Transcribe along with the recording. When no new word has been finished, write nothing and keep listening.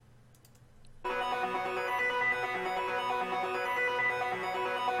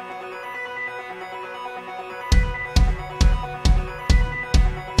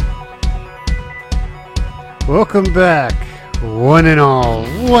Welcome back, one and all,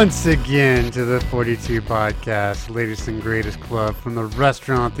 once again to the 42 podcast, latest and greatest club from the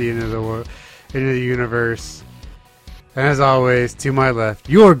restaurant at the end of the world, end of the universe. And as always, to my left,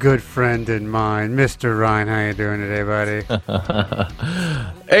 your good friend and mine, Mr. Ryan. How you doing today, buddy?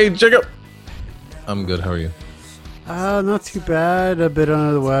 Hey, Jacob. I'm good. How are you? Not too bad. A bit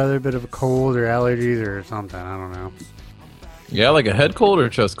under the weather, a bit of a cold or allergies or something. I don't know. Yeah, like a head cold or a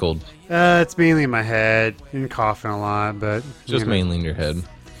chest cold? It's mainly in my head and coughing a lot, but Just mainly in your head.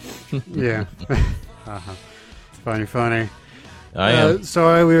 Yeah. It's funny. I am.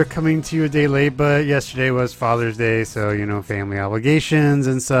 Sorry we were coming to you a day late, but yesterday was Father's Day, so, family obligations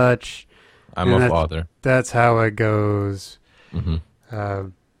and such. I'm a father. That's how it goes. Mm-hmm.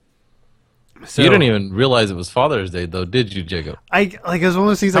 So You didn't even realize it was Father's Day, though, did you, Jacob? it was one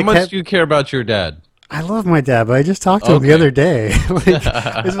of those things How much do you care about your dad? I love my dad, but I just talked to him the other day. It's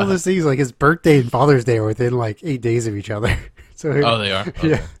one of those things, his birthday and Father's Day are within 8 days of each other. So Oh, they are? Okay.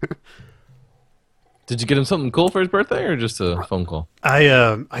 Yeah. Did you get him something cool for his birthday or just a phone call?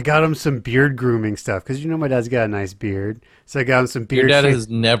 I got him some beard grooming stuff because my dad's got a nice beard. So I got him some beard. Your dad has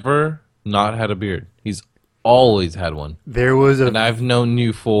never not had a beard. He's always had one. And I've known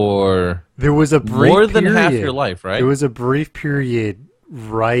you for more than half your life, right? There was a brief period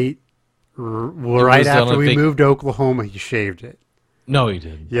right after we moved to Oklahoma. He shaved it. No, he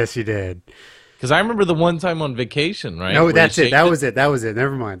didn't. Yes, he did. Because I remember the one time on vacation, right? No, that's it. That was it.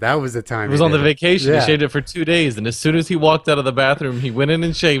 Never mind. That was the time. It was on the vacation. Yeah. He shaved it for 2 days, and as soon as he walked out of the bathroom, he went in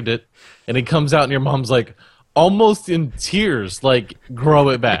and shaved it, and he comes out, and your mom's almost in tears, grow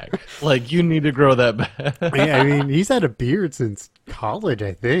it back. You need to grow that back. Yeah, he's had a beard since college,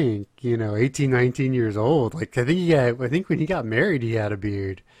 I think. 18, 19 years old. I think when he got married, he had a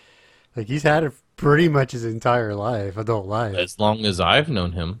beard. He's had it pretty much his entire life, adult life. As long as I've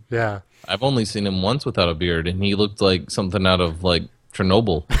known him. Yeah. I've only seen him once without a beard, and he looked like something out of,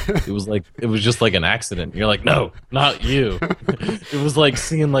 Chernobyl. It was just like an accident. You're like, no, not you. It was like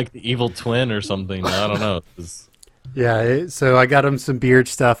seeing, the evil twin or something. I don't know. Yeah, so I got him some beard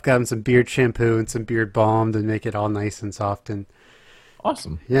stuff, got him some beard shampoo and some beard balm to make it all nice and soft. And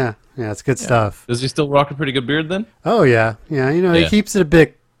awesome. Yeah, it's good stuff. Does he still rock a pretty good beard then? Oh, yeah. Yeah, he keeps it a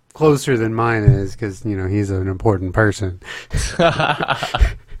bit closer than mine is because, he's an important person.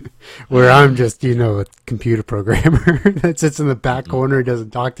 Where I'm just, a computer programmer that sits in the back corner and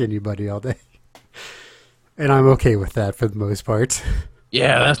doesn't talk to anybody all day. And I'm okay with that for the most part.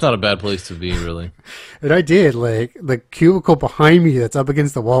 Yeah, that's not a bad place to be, really. And I did, the cubicle behind me that's up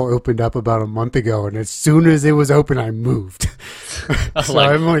against the wall opened up about a month ago, and as soon as it was open, I moved. So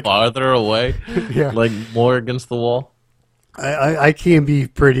I'm farther away? Yeah. More against the wall? I can be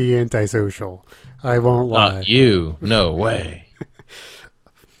pretty antisocial. I won't lie. Not you. No way.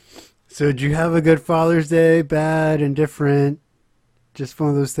 So did you have a good Father's Day? Bad, indifferent? Just one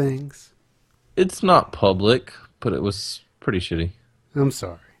of those things? It's not public, but it was pretty shitty. I'm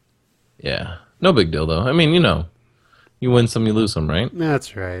sorry. Yeah. No big deal, though. You win some, you lose some, right?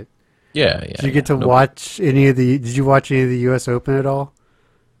 That's right. Yeah. Did you get to watch did you watch any of the U.S. Open at all?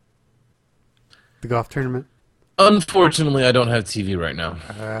 The golf tournament? Unfortunately, I don't have TV right now.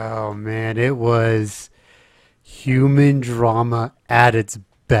 Oh, man. It was human drama at its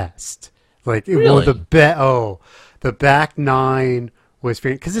best. Really? The back nine was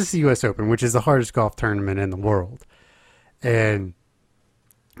because it's the U.S. Open, which is the hardest golf tournament in the world. And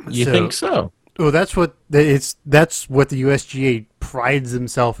you think so? Oh, that's what the USGA prides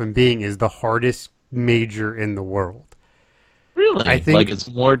themselves in being, is the hardest major in the world. Really? I think it's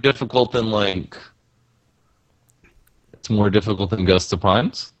more difficult than Augusta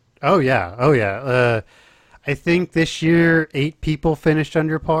Pines? Oh yeah. I think this year 8 people finished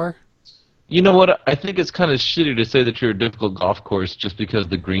under par. You know what? I think it's kind of shitty to say that you're a difficult golf course just because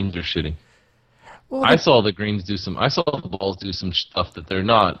the greens are shitty. Well, I saw the balls do some stuff that they're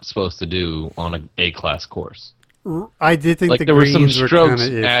not supposed to do on an A-class course. I did think there were some strokes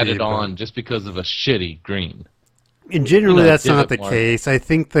added on just because of a shitty green. And generally, that's not the case. I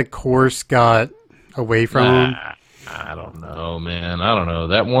think the course got away from them. I don't know, man. I don't know.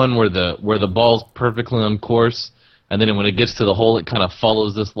 That one where the ball's perfectly on course, and then when it gets to the hole, it kind of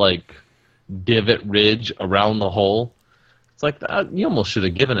follows this divot ridge around the hole. It's you almost should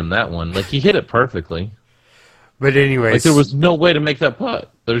have given him that one. He hit it perfectly. But anyways, there was no way to make that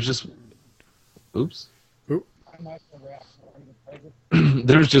putt. There's just, oops.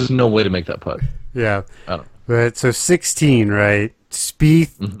 There's just no way to make that putt. Yeah. I don't know. But so 16, right?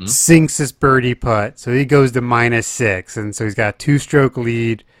 Spieth sinks his birdie putt, so he goes to -6, and so he's got a 2-stroke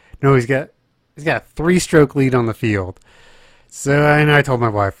lead. No, he's got a 3-stroke lead on the field. So, and I told my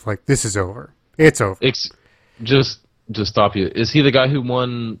wife, this is over. It's over. just to stop you, is he the guy who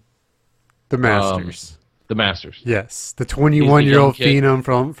won The Masters. the Masters? Yes, the 21-year-old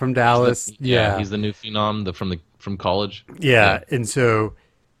phenom from Dallas. He's the new phenom from college. Yeah, and so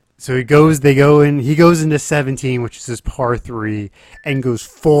he goes into 17, which is his par 3, and goes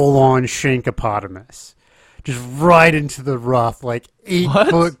full on shankopotamus. Just right into the rough, like 8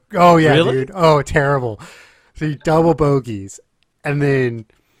 foot. Oh yeah, really? Dude. Oh, terrible. So he double bogeys, and then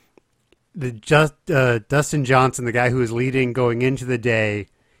Dustin Johnson, the guy who was leading going into the day,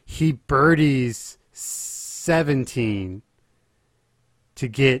 he birdies 17 to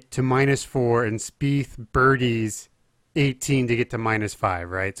get to -4, and Spieth birdies 18 to get to -5,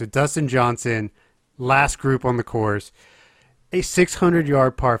 right? So Dustin Johnson, last group on the course, a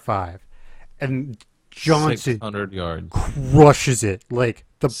 600-yard par 5. And Johnson 600 yards. crushes it. Like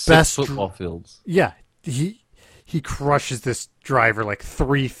the 6 best football fields. Yeah. He crushes this driver like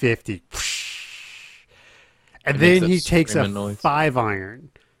 350. And then he takes a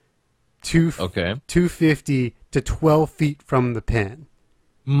 5-iron. 250 to 12 feet from the pin.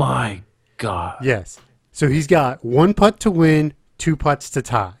 My God. Yes. So he's got 1 putt to win, 2 putts to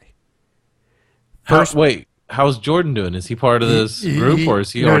tie. How's Jordan doing? Is he part of this group, or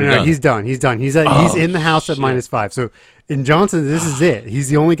is he already done? No, he's done. He's done. He's in the house at -5. So in Johnson, this is it. He's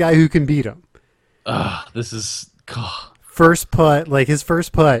the only guy who can beat him. This is... First putt, like his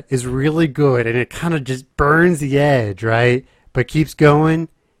first putt is really good, and it kind of just burns the edge, right? But keeps going,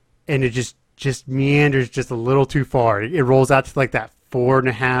 and it just meanders just a little too far. It rolls out to like that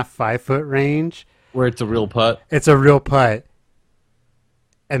 4.5, 5 foot range. Where it's a real putt? It's a real putt.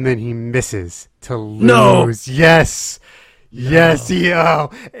 And then he misses to lose. No! Yes. Yes, he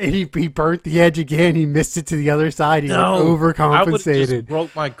burnt the edge again. He missed it to the other side. He overcompensated. I would have just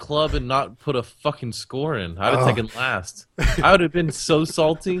broke my club and not put a fucking score in. I'd have taken last. I would have been so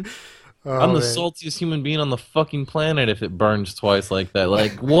salty. I'm the saltiest human being on the fucking planet if it burns twice like that.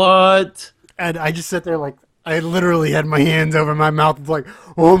 Like, what? And I just sat there like, I literally had my hands over my mouth like,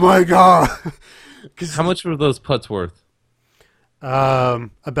 oh my God. How much were those putts worth?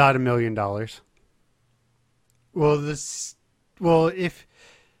 About $1 million.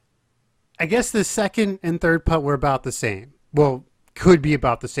 I guess the second and third putt were about the same. Well, could be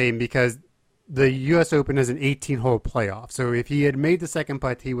about the same because the U.S. Open is an 18-hole playoff. So if he had made the second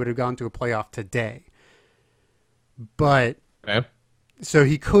putt, he would have gone to a playoff today. But so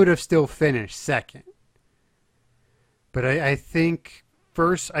he could have still finished second. But I think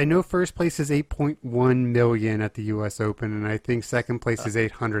I know first place is $8.1 million at the U.S. Open, and I think second place is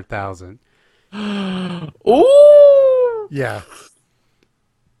 $800,000. Ooh! Yeah.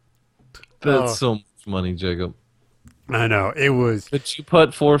 That's so much money, Jacob. I know. It was... Did you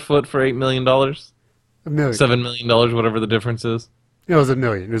put 4 foot for $8 million? $1 million. $7 million, whatever the difference is? It was $1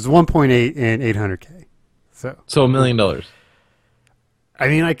 million. It was 1.8 and $800K. So $1 million. I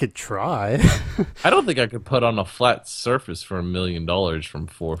mean, I could try. I don't think I could put on a flat surface for $1 million from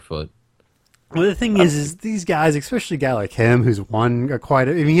 4 foot. Well, the thing is these guys, especially a guy like him who's won I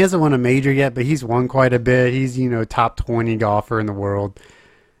mean, he hasn't won a major yet, but he's won quite a bit. He's, top 20 golfer in the world.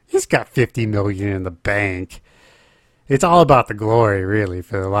 He's got $50 million in the bank. It's all about the glory, really,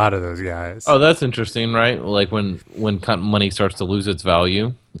 for a lot of those guys. Oh, that's interesting, right? Like when money starts to lose its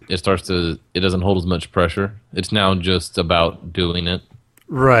value, it doesn't hold as much pressure. It's now just about doing it.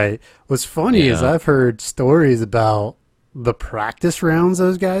 Right. What's funny is I've heard stories about the practice rounds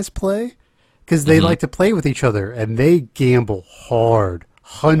those guys play. Because they like to play with each other, and they gamble hard.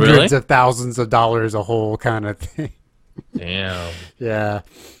 Hundreds of thousands of dollars a hole kind of thing. Damn. Yeah.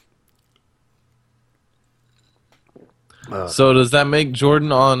 So does that make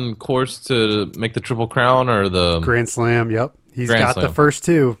Jordan on course to make the Triple Crown or the... Grand Slam, yep. He's Grand got Slam. the first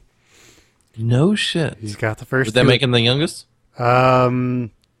two. No shit. He's got the first two. Did that make him the youngest?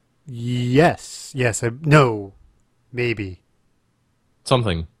 Yes. Yes. No. Maybe.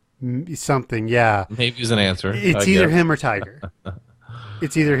 Something, yeah. Maybe is an answer. It's either him or Tiger.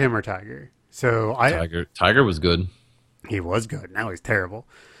 So Tiger was good. He was good. Now he's terrible.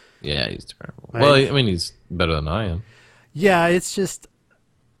 Yeah, he's terrible. Well, I mean, he's better than I am. Yeah, it's just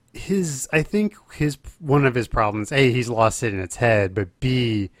I think one of his problems, A, he's lost it in its head, but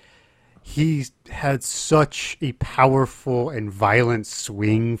B, he's had such a powerful and violent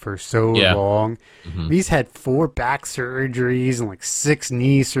swing for so long. Mm-hmm. He's had 4 back surgeries and like 6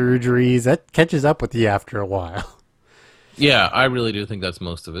 knee surgeries. That catches up with you after a while. Yeah, I really do think that's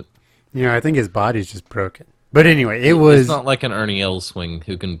most of it. I think his body's just broken. But anyway, it's not like an Ernie Els swing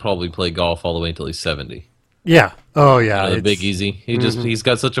who can probably play golf all the way until he's 70. Yeah. Oh, yeah. The Big Easy. He's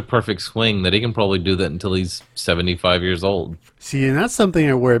got such a perfect swing that he can probably do that until he's 75 years old. See, and that's something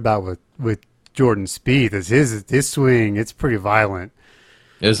I worry about with Jordan Spieth is his swing. It's pretty violent.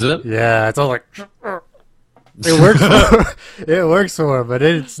 Is it? Yeah, it's all like it works. It works for him, but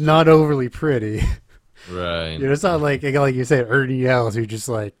it's not overly pretty. Right. It's not like you said, Ernie Els, who just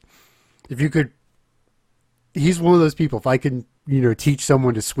like, if you could, he's one of those people. If I can, teach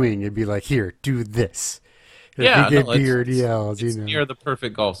someone to swing, it'd be like, here, do this. And Yeah, if you get Ernie Els, it's near the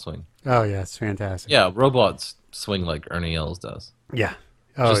perfect golf swing. Oh yeah, it's fantastic. Yeah, robots swing like Ernie Els does. Yeah.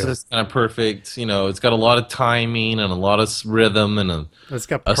 Oh, just this kind of perfect. It's got a lot of timing and a lot of rhythm and it's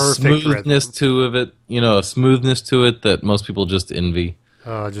got a perfect smoothness rhythm. to it. A smoothness to it that most people just envy.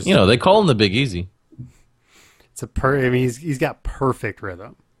 They call him the Big Easy. It's he's got perfect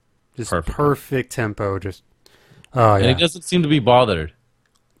rhythm, just perfect tempo. Just and he doesn't seem to be bothered.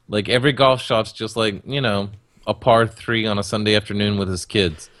 Like every golf shot's just like a par 3 on a Sunday afternoon with his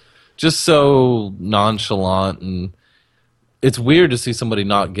kids, just so nonchalant, and it's weird to see somebody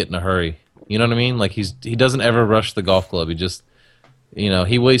not get in a hurry. You know what I mean? Like he doesn't ever rush the golf club. He just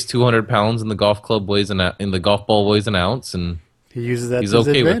he weighs 200 pounds and the golf club weighs the golf ball weighs an ounce, and he uses that to his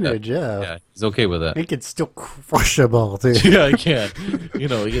advantage. Yeah, he's okay with that. He can still crush a ball too. Yeah, he can. He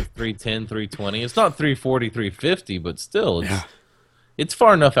gets 310, 320. It's not 340, 350, but still, it's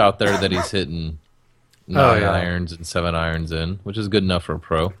far enough out there that he's hitting 9 irons and 7 irons in, which is good enough for a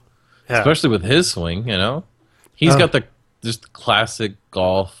pro. Yeah. Especially with his swing, he's got the just classic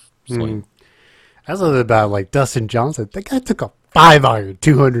golf swing. That's a little about like Dustin Johnson. That guy took a 5-iron,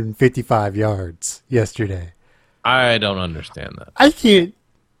 255 yards yesterday. I don't understand that. I can't.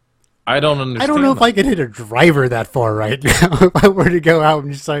 I don't understand. I don't know if I could hit a driver that far right now. If I were to go out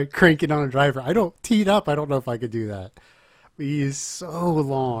and just start cranking on a driver, I don't tee it up. I don't know if I could do that. He is so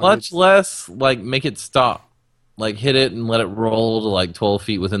long. Much less like make it stop, like hit it and let it roll to like 12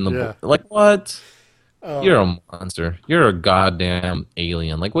 feet within the like what? You're a monster. You're a goddamn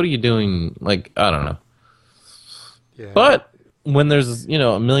alien. Like what are you doing? Like I don't know. Yeah. But when there's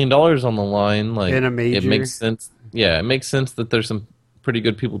 $1 million on the line, like in a major, it makes sense. Yeah, it makes sense that there's some pretty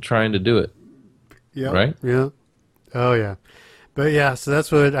good people trying to do it. Yeah. Right. Yeah. Oh yeah. But yeah, so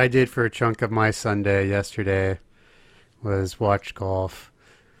that's what I did for a chunk of my Sunday yesterday. Was watch golf.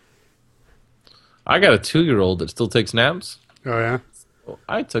 I got a 2-year-old that still takes naps. Oh yeah. Well,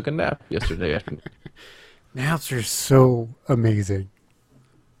 I took a nap yesterday afternoon. Naps are so amazing.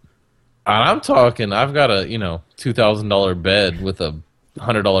 And I'm talking, I've got a, $2,000 bed with a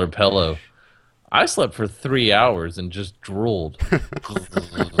 $100 pillow. I slept for 3 hours and just drooled.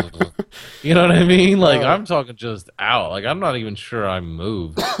 You know what I mean? Like, I'm talking just out. Like, I'm not even sure I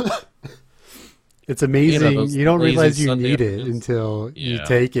moved. It's amazing. You don't realize you need it until you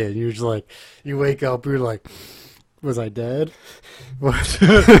take it. You're just like, you wake up, you're like, was I dead? What?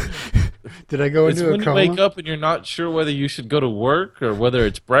 Did I go into a coma? When you wake up and you're not sure whether you should go to work or whether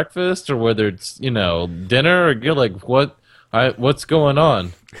it's breakfast or whether it's, dinner, or you're like, what's going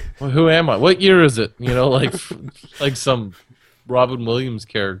on? Well, who am I? What year is it? Like some Robin Williams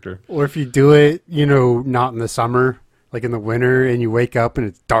character. Or if you do it, not in the summer, like in the winter, and you wake up and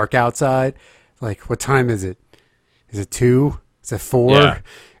it's dark outside, like, what time is it? Is it 2? Is it 4? Yeah.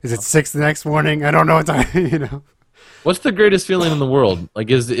 Is it 6 the next morning? I don't know what time, What's the greatest feeling in the world? Like,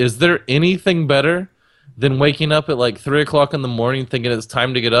 is there anything better than waking up at like 3 o'clock in the morning thinking it's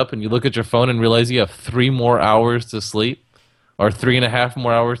time to get up and you look at your phone and realize you have 3 more hours to sleep? Or 3.5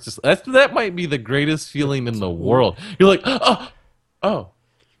 more hours to sleep? That might be the greatest feeling in the world. You're like, oh.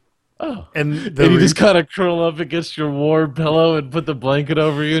 And you just kind of curl up against your warm pillow and put the blanket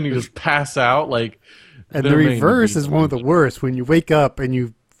over you and you just pass out. And the reverse is one of the worst. When you wake up and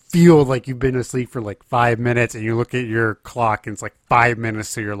you feel like you've been asleep for like 5 minutes and you look at your clock and it's like 5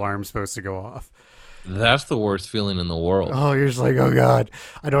 minutes till your alarm's supposed to go off. That's the worst feeling in the world. Oh, you're just like, oh God,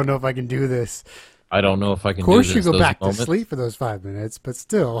 I don't know if I can do this. I don't know if I can do this. Of course you go back to sleep for those 5 minutes, but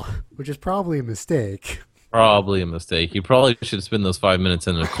still, which is probably a mistake. Probably a mistake. You probably should spend those 5 minutes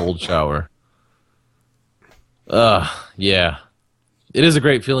in a cold shower. Yeah. It is a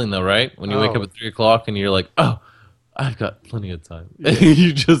great feeling though, right? When you wake up at 3 o'clock and you're like, oh, I've got plenty of time. Yeah.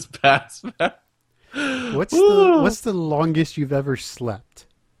 You just pass back. What's the longest you've ever slept?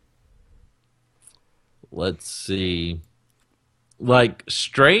 Let's see. Like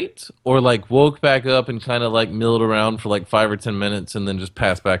straight, or like woke back up and kind of like milled around for like 5 or 10 minutes and then just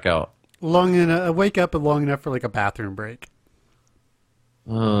pass back out? Long enough, wake up and long enough for like a bathroom break.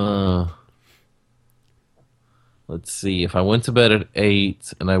 Let's see. If I went to bed at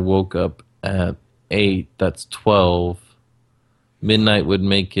 8 and I woke up at 8, that's 12. Midnight would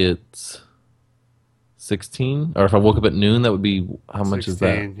make it 16. Or if I woke up at noon, that would be, how much 16, is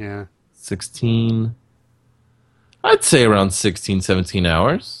that? Yeah. 16. I'd say around 16, 17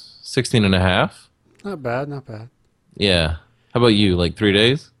 hours. 16 and a half. Not bad, not bad. Yeah. How about you? Like 3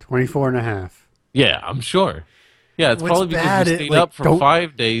 days? 24 and a half. Yeah, I'm sure. Yeah, it's What's probably because bad you is, stayed like, up for don't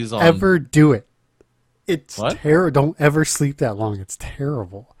 5 days on. Ever do it. It's What? terrible. Don't ever sleep that long. It's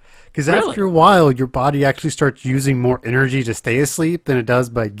terrible. Because Really? after a while, your body actually starts using more energy to stay asleep than it does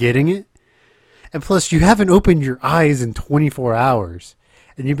by getting it. And plus, you haven't opened your eyes in 24 hours.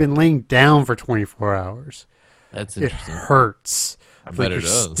 And you've been laying down for 24 hours. That's It interesting. hurts. I It's bet like it you're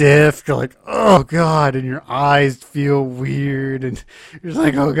does. stiff. You're like, oh God, and your eyes feel weird, and you're just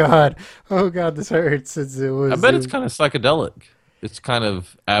like, oh God, this hurts. I bet it's kind of psychedelic. It's kind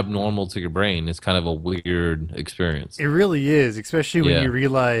of abnormal to your brain. It's kind of a weird experience. It really is, especially when Yeah. you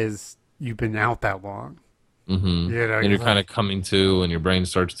realize you've been out that long. Mm-hmm. You know, And you're kind of coming to, and your brain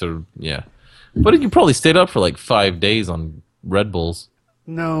starts to, yeah. But you probably stayed up for like 5 days on Red Bulls.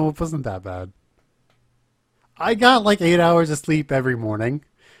 No, it wasn't that bad. I got like 8 hours of sleep every morning.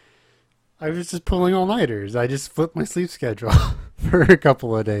 I was just pulling all-nighters. I just flipped my sleep schedule for a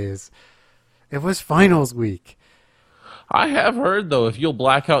couple of days. It was finals week. I have heard though, if you'll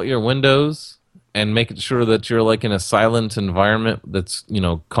black out your windows and make it sure that you're like in a silent environment that's,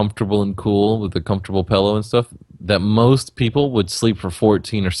 comfortable and cool with a comfortable pillow and stuff, that most people would sleep for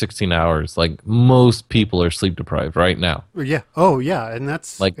 14 or 16 hours. Like most people are sleep deprived right now. Yeah. Oh, yeah. And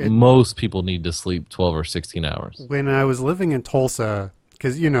that's Like most people need to sleep 12 or 16 hours. when I was living in Tulsa,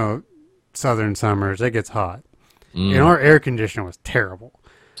 because, southern summers, it gets hot. And our air conditioner was terrible.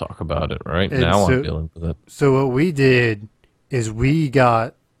 Talk about it right And now. so- I'm dealing with it. So what we did is we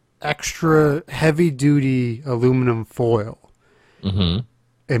got extra heavy-duty aluminum foil Mm-hmm.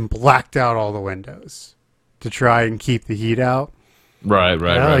 and blacked out all the windows to try and keep the heat out. Right.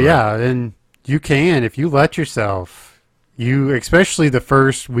 Oh, yeah. And you can, if you let yourself, especially the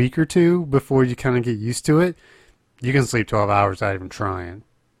first week or two before you kind of get used to it, you can sleep 12 hours without even trying.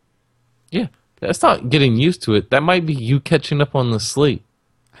 Yeah. That's not getting used to it. That might be you catching up on the sleep.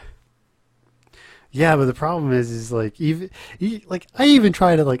 Yeah, but the problem is like I even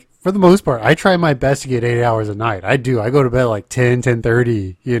try to for the most part, I try my best to get 8 hours a night. I do. I go to bed at like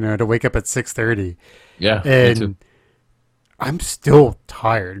 10:30, to wake up at 6:30. Yeah, me And too. I'm still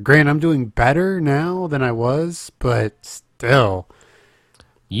tired. Grant, I'm doing better now than I was, but still.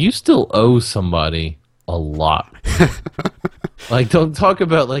 You still owe somebody a lot. Like, don't talk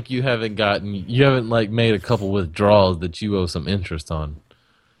about like you haven't like made a couple withdrawals that you owe some interest on.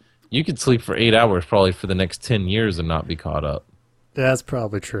 You could sleep for 8 hours probably for the next 10 years and not be caught up. That's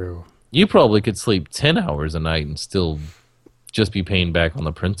probably true. You probably could sleep 10 hours a night and still just be paying back on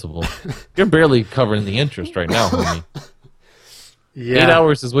the principal. You're barely covering the interest right now, homie. Yeah. 8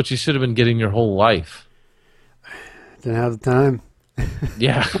 hours is what you should have been getting your whole life. Didn't have the time.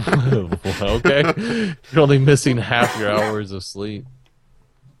 Yeah. Okay. You're only missing half your hours of sleep.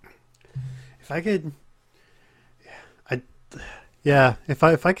 If I could if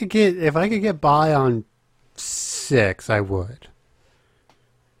I could get by on 6, I would.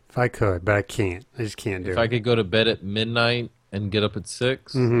 If I could, but I can't. I just can't do If it. I could go to bed at midnight and get up at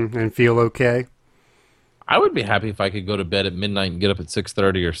 6, And feel okay. I would be happy if I could go to bed at midnight and get up at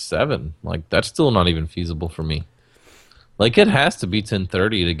 6:30 or 7. Like, that's still not even feasible for me. Like, it has to be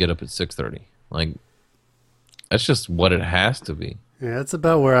 10:30 to get up at 6:30. Like, that's just what it has to be. Yeah, that's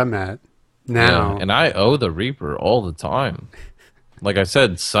about where I'm at now. Yeah, and I owe the Reaper all the time. Like I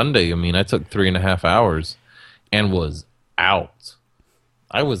said, Sunday, I took 3.5 hours and was out.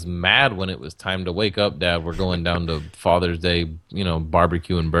 I was mad when it was time to wake up, Dad. We're going down to Father's Day,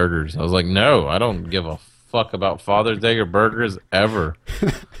 barbecue and burgers. I was like, no, I don't give a fuck about Father's Day or burgers ever.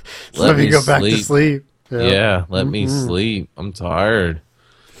 Let me go back to sleep. Yeah, let me sleep. I'm tired.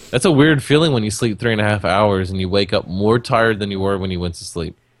 That's a weird feeling when you sleep 3.5 hours and you wake up more tired than you were when you went to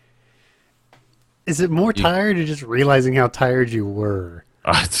sleep. Is it more tired or just realizing how tired you were?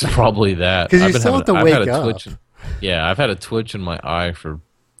 It's probably that. 'Cause you still have to wake up. Yeah, I've had a twitch in my eye for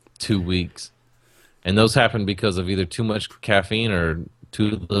 2 weeks. And those happen because of either too much caffeine or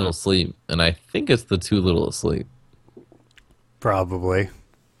too little sleep. And I think it's the too little sleep. Probably.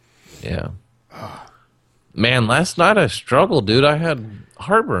 Yeah. Man, last night I struggled, dude. I had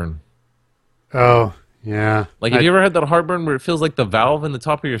heartburn. Oh, yeah. Like, have you ever had that heartburn where it feels like the valve in the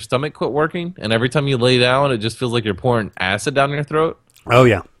top of your stomach quit working? And every time you lay down, it just feels like you're pouring acid down your throat? Oh,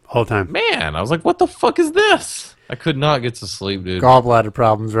 yeah. All the time. Man, I was like, what the fuck is this? I could not get to sleep, dude. Gallbladder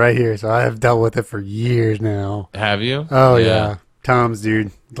problems right here, so I have dealt with it for years now. Have you? Oh, yeah. Tums,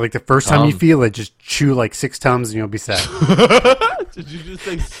 dude. Like, the first time you feel it, just chew like 6 Tums and you'll be set. Did you just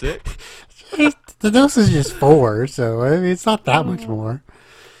say sick? The dose is just 4, so I mean, it's not that much more.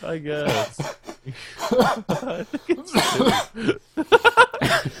 I guess. I think it's 2.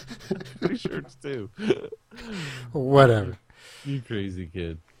 Pretty sure it's 2. Whatever. You crazy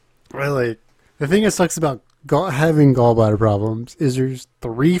kid. Really, the thing that sucks about having gallbladder problems is there's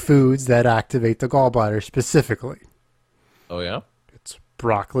 3 foods that activate the gallbladder specifically. Oh, yeah? It's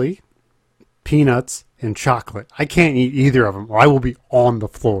broccoli, peanuts, and chocolate. I can't eat either of them or I will be on the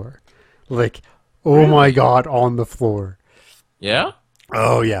floor. Like, oh Really? my God, on the floor. Yeah?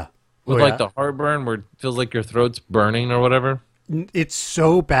 Oh, yeah. With Oh, like yeah. the heartburn where it feels like your throat's burning or whatever? It's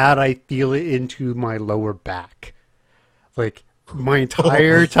so bad I feel it into my lower back. Like, my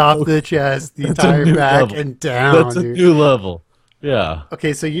entire top of the chest, the That's a entire new back, level. and down. That's a dude. new level. Yeah.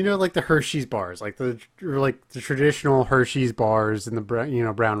 Okay, so you know, like the Hershey's bars, like the traditional Hershey's bars in the brown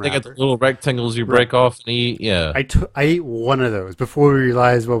They got the wrapper. little rectangles you break off and eat. Yeah. I ate one of those before we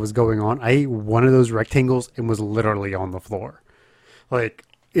realized what was going on. I ate one of those rectangles and was literally on the floor, like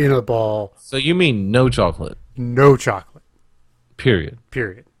in a ball, So you mean no chocolate? no chocolate. Period.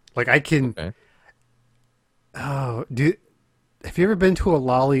 Period. Like I can. Okay. Oh, have you ever been to a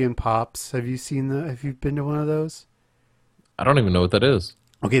Lolly and Pops? Have you seen Have you been to one of those? I don't even know what that is.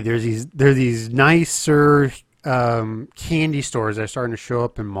 Okay, there are these nicer candy stores that are starting to show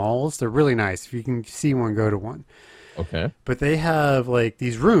up in malls. They're really nice. If you can see one, go to one. Okay. But they have like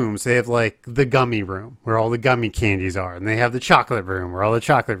these rooms. They have like the gummy room where all the gummy candies are, and they have the chocolate room where all the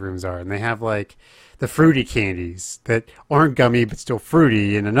chocolate rooms are, and they have like the fruity candies that aren't gummy but still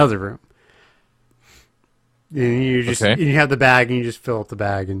fruity in another room. And you just Okay. and you have the bag, and you just fill up the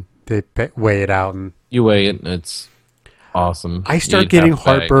bag, and they weigh it out. And You weigh it and it's awesome. I You start eat getting half the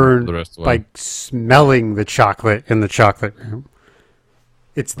bag heartburn the rest of the way. by smelling the chocolate in the chocolate room.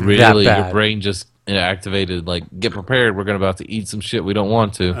 It's that Really, bad. your brain just activated, like, get prepared, we're about to eat some shit we don't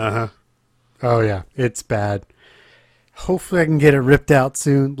want to. Uh-huh. Oh, yeah. It's bad. Hopefully I can get it ripped out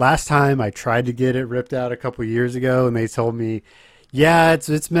soon. Last time I tried to get it ripped out a couple years ago, and they told me, yeah,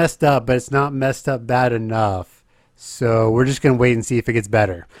 it's messed up, but it's not messed up bad enough. So we're just going to wait and see if it gets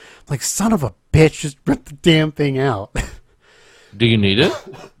better. I'm like, son of a bitch, just rip the damn thing out. Do you need it?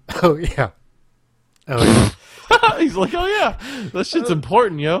 Oh, yeah. Oh, yeah. He's like, oh yeah, that shit's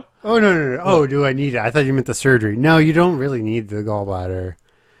important, yo. Oh, no. Oh, do I need it? I thought you meant the surgery. No, you don't really need the gallbladder.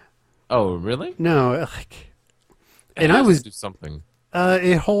 Oh, really? No, like... It And I has was... to do something.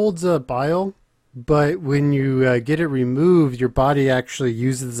 It holds a bile, but when you get it removed, your body actually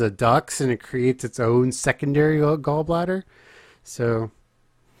uses the ducts and it creates its own secondary gallbladder. So,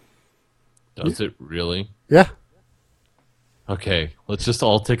 Does it really? yeah. Okay, let's just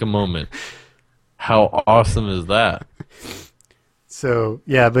all take a moment. How awesome is that? So,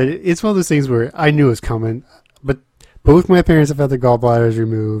 yeah, but it's one of those things where I knew it was coming. But both my parents have had their gallbladders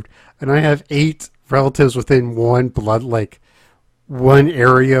removed, and I have 8 relatives within one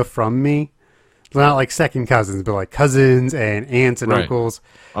area from me. Not like second cousins, but like cousins and aunts and Right. uncles.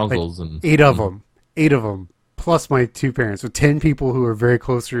 Uncles and 8 of them. 8 of them. Plus my 2 parents. So 10 people who are very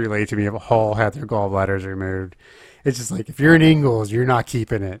closely related to me have all had their gallbladders removed. It's just like, if you're in Ingalls, you're not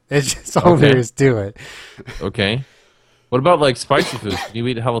keeping it. It's just all Okay. there is to it. Okay. What about like spicy foods? Can you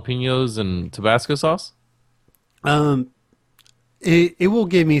eat jalapenos and Tabasco sauce? It will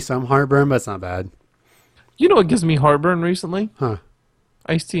give me some heartburn, but it's not bad. You know what gives me heartburn recently? Huh.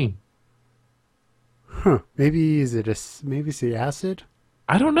 Iced tea. Huh. Maybe maybe it's the acid?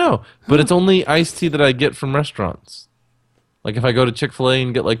 I don't know, but it's only iced tea that I get from restaurants. Like if I go to Chick-fil-A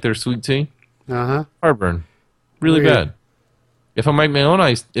and get like their sweet tea, Uh-huh. heartburn, really Weird. bad. If I make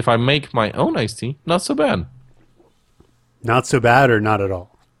my own iced tea, not so bad. Not so bad or not at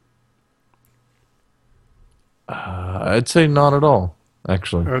all? I'd say not at all,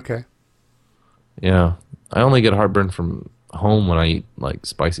 actually. Okay. Yeah, I only get heartburn from home when I eat like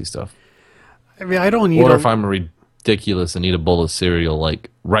spicy stuff, I mean, I don't eat or a- if I'm ridiculous and eat a bowl of cereal like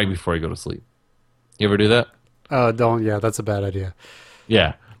right before I go to sleep. You ever do that? don't. Yeah, that's a bad idea.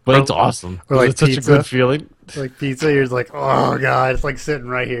 Yeah, but Or- it's awesome. or like It's such pizza. a good feeling. Like pizza, you're just like, oh god, it's like sitting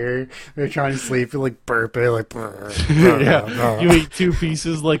right here. You're trying to sleep, you're like burping, like. Yeah, you eat 2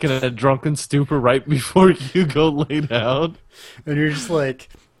 pieces like in a drunken stupor right before you go lay down. And you're just like,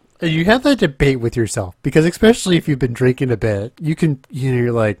 and you have that debate with yourself because especially if you've been drinking a bit,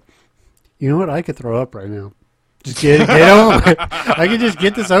 you're like, you know what, I could throw up right now. Just get over with. I can just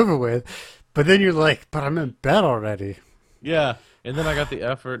get this over with. But then you're like, but I'm in bed already. Yeah, and then I got the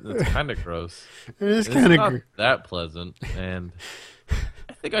effort, and it's kind of gross. It's It's kind not of. that pleasant, and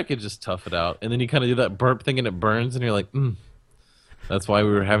I think I could just tough it out. And then you kind of do that burp thing, and it burns, and you're like, that's why we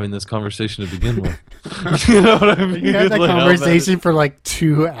were having this conversation to begin with. You know what I mean? You had that Like, how bad conversation for like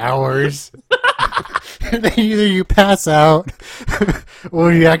 2 hours. then either you pass out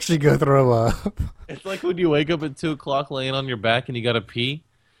or you actually go throw up. It's like when you wake up at 2 o'clock laying on your back and you gotta pee,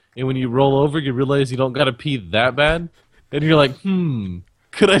 and when you roll over, you realize you don't gotta pee that bad, and you're like,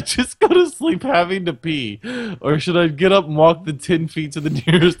 could I just go to sleep having to pee, or should I get up and walk the 10 feet to the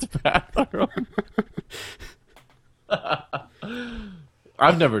nearest bathroom?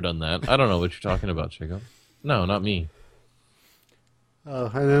 I've never done that. I don't know what you're talking about, Chico. No, not me. Oh,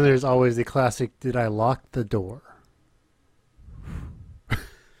 and then there's always the classic, did I lock the door?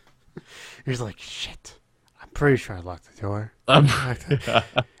 He's like, shit, I'm pretty sure I locked the door. And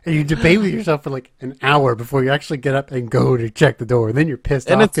you debate with yourself for like an hour before you actually get up and go to check the door. And then you're pissed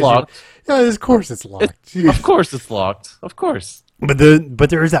off. And it's locked. Yeah, of course it's locked. Of course it's locked. Of course. But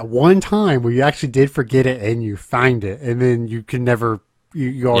there is that one time where you actually did forget it and you find it. And then you can never,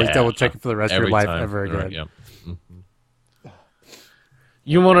 you always double check it for the rest of your life ever again. Right, yeah. Mm-hmm.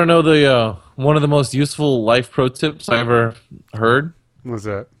 You want to know the one of the most useful life pro tips I ever heard? What's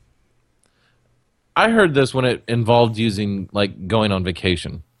that? I heard this when it involved using, like, going on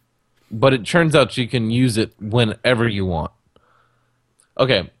vacation. But it turns out you can use it whenever you want.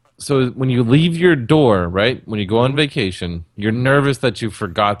 Okay, so when you leave your door, right, when you go on vacation, you're nervous that you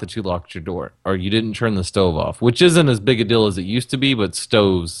forgot that you locked your door, or you didn't turn the stove off, which isn't as big a deal as it used to be, but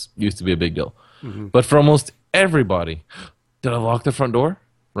stoves used to be a big deal. Mm-hmm. But for almost everybody, did I lock the front door?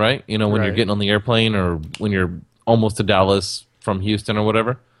 Right? You know, when you're getting on the airplane or when you're almost to Dallas from Houston or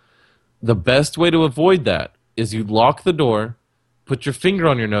whatever. The best way to avoid that is you lock the door, put your finger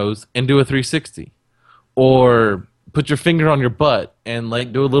on your nose, and do a 360. Or put your finger on your butt and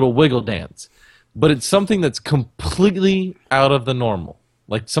like do a little wiggle dance. But it's something that's completely out of the normal.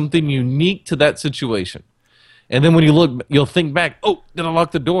 Like something unique to that situation. And then when you look, you'll think back, oh, did I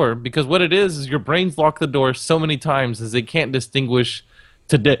lock the door? Because what it is your brain's locked the door so many times as they can't distinguish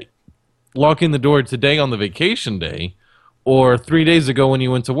today. Locking the door today on the vacation day or 3 days ago when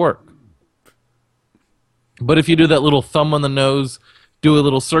you went to work. But if you do that little thumb on the nose, do a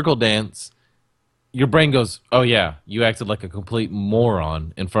little circle dance, your brain goes, oh yeah, you acted like a complete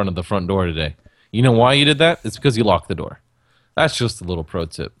moron in front of the front door today. You know why you did that? It's because you locked the door. That's just a little pro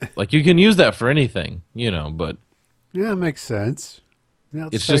tip. Like, you can use that for anything, you know, but... Yeah, it makes sense. Yeah,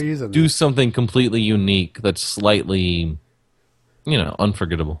 it's just do something completely unique that's slightly, you know,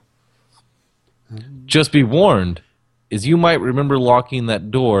 unforgettable. Just be warned, is you might remember locking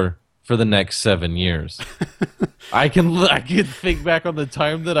that door for the next 7 years. I can think back on the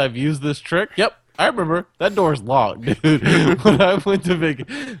time that I've used this trick. Yep, I remember. That door's locked, dude. When I went to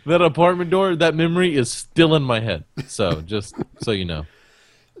that apartment door, that memory is still in my head. So, just so you know.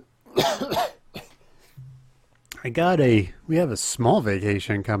 We have a small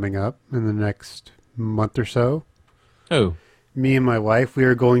vacation coming up in the next month or so. Oh. Me and my wife, we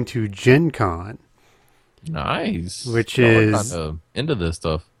are going to Gen Con. Nice. Which is... kind of into this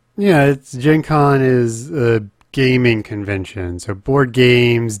stuff. Yeah, Gen Con is a gaming convention. So board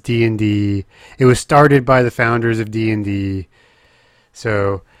games, D&D. It was started by the founders of D&D.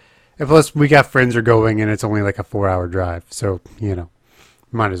 So, and plus we got friends are going and it's only like a 4-hour drive. So, you know,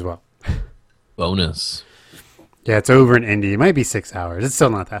 might as well. Bonus. Yeah, it's over in Indy. It might be 6 hours. It's still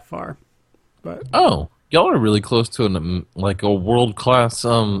not that far. But oh, y'all are really close to a world-class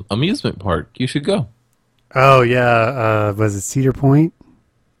amusement park. You should go. Oh, yeah. Was it Cedar Point?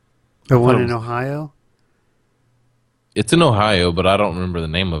 The one in Ohio? It's in Ohio, but I don't remember the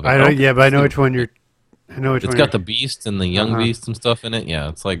name of it. But I know which one you're... It's got the Beast and the Young Beast and stuff in it. Yeah,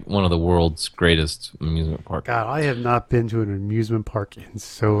 it's like one of the world's greatest amusement parks. God, I have not been to an amusement park in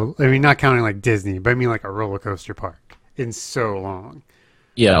so... I mean, not counting like Disney, but I mean like a roller coaster park in so long.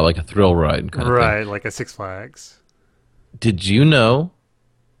 Yeah, like a thrill ride kind of thing. Right, like a Six Flags. Did you know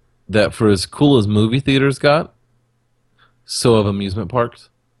that for as cool as movie theaters got, so have amusement parks?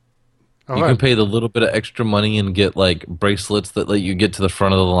 You can pay the little bit of extra money and get like bracelets that let you get to the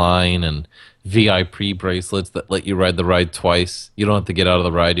front of the line and VIP bracelets that let you ride the ride twice. You don't have to get out of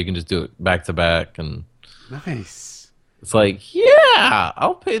the ride. You can just do it back to back. And nice. It's like, yeah,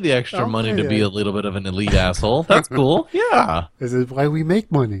 I'll pay the extra money to be a little bit of an elite asshole. That's cool. Yeah. This is why we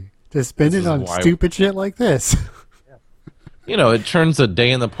make money. To spend it on stupid shit like this. You know, it turns a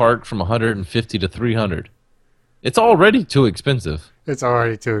day in the park from 150 to 300. It's already too expensive. It's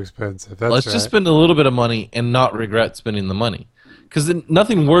already too expensive. Let's just spend a little bit of money and not regret spending the money. Because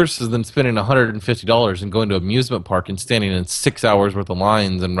nothing worse is than spending $150 and going to an amusement park and standing in 6 hours worth of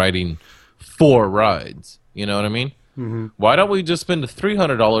lines and riding 4 rides. You know what I mean? Mm-hmm. Why don't we just spend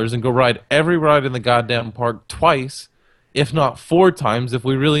 $300 and go ride every ride in the goddamn park twice, if not 4 times, if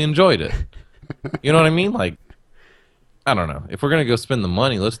we really enjoyed it? You know what I mean? Like, I don't know. If we're going to go spend the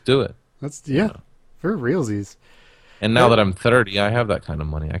money, let's do it. Yeah. for realsies. And now that I'm 30, I have that kind of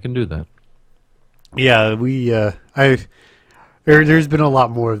money. I can do that. Yeah, there's been a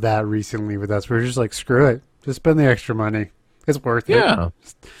lot more of that recently with us. We're just like, screw it. Just spend the extra money. It's worth it. Yeah,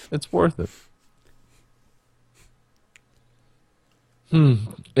 it's worth it.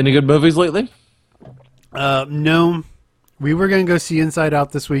 Any good movies lately? No. We were going to go see Inside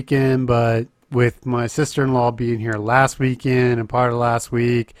Out this weekend, but with my sister-in-law being here last weekend and part of last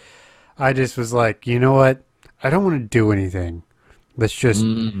week, I just was like, you know what? I don't want to do anything. Let's just...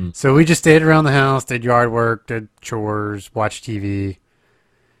 So we just stayed around the house, did yard work, did chores, watched TV.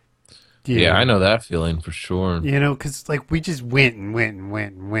 Yeah, I know that feeling for sure. You know, because like we just went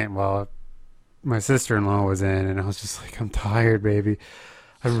while my sister-in-law was in, and I was just like, I'm tired, baby.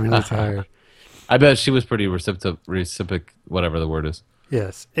 I'm really tired. I bet she was pretty reciproc, whatever the word is.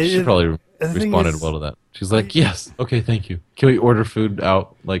 Yes. She probably responded well to that. She's like, yes, okay, thank you. Can we order food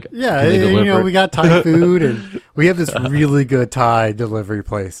out? Like, yeah, you know, we got Thai food, and we have this really good Thai delivery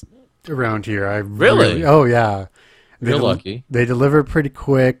place around here. Really? Oh, yeah. You're lucky. They deliver pretty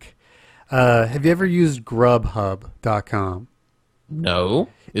quick. Have you ever used Grubhub.com? No.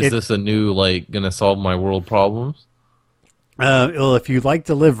 Is this a new, like, gonna solve my world problems? Well, if you like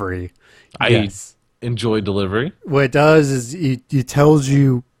delivery, yes. I enjoy delivery. What it does is it tells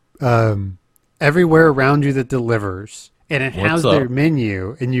you everywhere around you that delivers, and it has their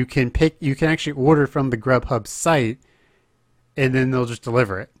menu, and you can actually order from the Grubhub site, and then they'll just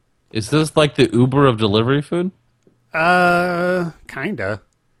deliver it. Is this like the Uber of delivery food? Kinda.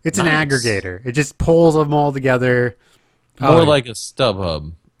 It's an aggregator. It just pulls them all together. More like a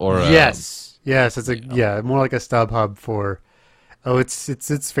StubHub or yes, it's more like a StubHub for. Oh,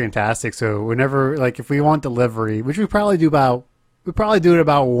 it's fantastic. So whenever, like, if we want delivery, which we probably do it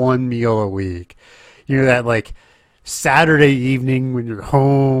about one meal a week. You know, that like Saturday evening when you're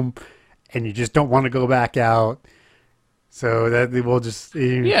home and you just don't want to go back out. So that we'll just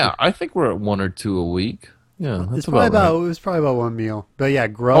I think we're at one or two a week. Yeah, that's it was probably about one meal. But yeah,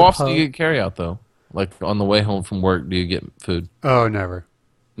 Grubhub. How often do you get carry out though? Like on the way home from work, do you get food? Oh, never.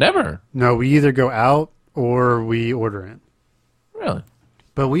 Never? No, we either go out or we order in. Really?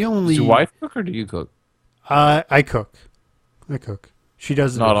 But we only... Does your wife cook or do you cook? I cook. She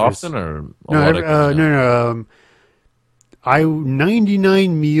does it. Not often or... No.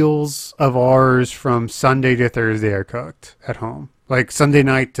 99 meals of ours from Sunday to Thursday are cooked at home. Like Sunday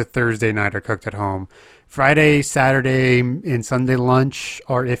night to Thursday night are cooked at home. Friday, Saturday, and Sunday lunch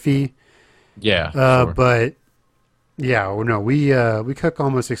are iffy. Yeah, sure. But yeah, no, we cook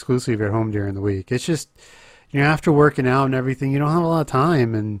almost exclusively at home during the week. It's just, you know, after working out and everything, you don't have a lot of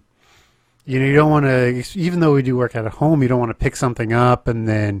time, and you know, you don't want to. Even though we do work out at home, you don't want to pick something up and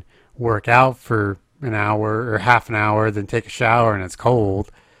then work out for an hour or half an hour, then take a shower and it's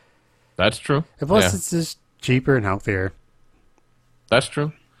cold. That's true. And plus, it's just cheaper and healthier. That's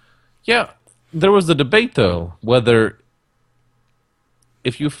true. Yeah, there was a debate though whether,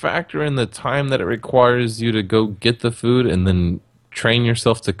 if you factor in the time that it requires you to go get the food and then train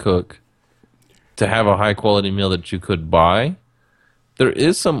yourself to cook, to have a high quality meal that you could buy, there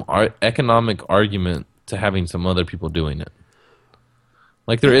is some economic argument to having some other people doing it.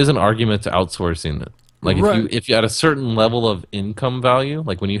 Like there is an argument to outsourcing it. Like if you at a certain level of income value,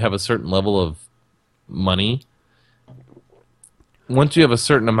 like when you have a certain level of money, once you have a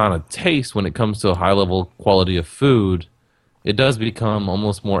certain amount of taste when it comes to a high level quality of food, it does become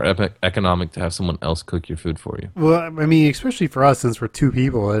almost more economic to have someone else cook your food for you. Well, I mean, especially for us, since we're two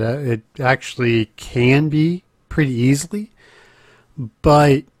people, it actually can be pretty easily.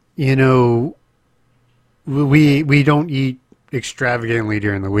 But, you know, we don't eat extravagantly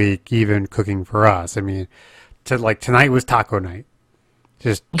during the week, even cooking for us. I mean, tonight was taco night.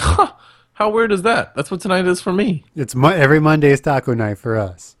 Just how weird is that? That's what tonight is for me. It's every Monday is taco night for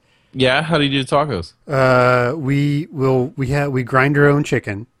us. Yeah, how do you do tacos? We grind our own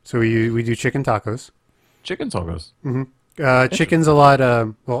chicken, so we do chicken tacos. Chicken tacos. Mm-hmm. Chicken's a lot.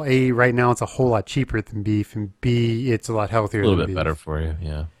 A, right now it's a whole lot cheaper than beef, and B, it's a lot healthier. A little bit better for you,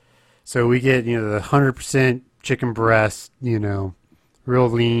 yeah. So we get the 100% chicken breast, real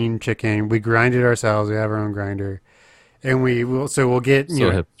lean chicken. We grind it ourselves. We have our own grinder, and we'll get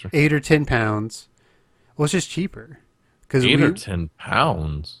 8 or 10 pounds. Well, it's just cheaper because 8 or 10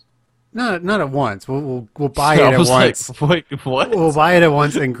 pounds. Not at once. We'll buy it at once. Like, wait, what? We'll buy it at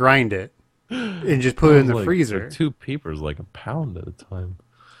once and grind it, and just put it in the freezer. 2 peepers, like a pound at a time.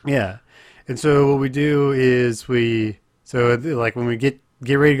 Yeah, and so what we do is when we get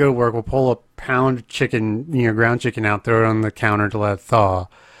ready to go to work, we'll pull a pound of chicken, ground chicken out, throw it on the counter to let it thaw,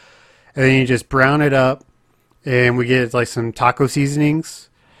 and then you just brown it up, and we get like some taco seasonings.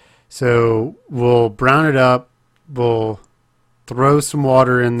 So we'll brown it up. We'll throw some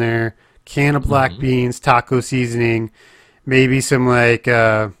water in there, can of black beans, taco seasoning, maybe some like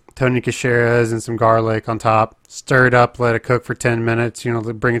Tony Cacheras and some garlic on top. Stir it up, let it cook for 10 minutes,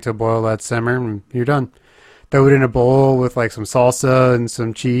 bring it to a boil, let it simmer, and you're done. Throw it in a bowl with like some salsa and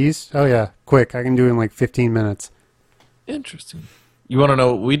some cheese. Oh yeah, quick. I can do it in like 15 minutes. Interesting. You want to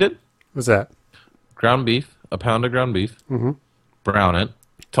know what we did? What's that? Ground beef, a pound of ground beef, brown it,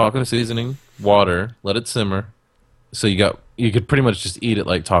 taco seasoning, water, let it simmer. So you could pretty much just eat it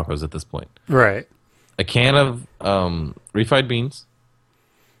like tacos at this point. Right. A can of refried beans,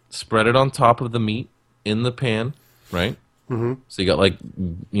 spread it on top of the meat in the pan, right? Mm-hmm. So you got like,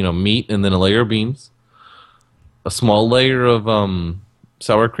 meat and then a layer of beans, a small layer of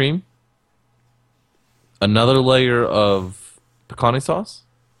sour cream, another layer of pecani sauce,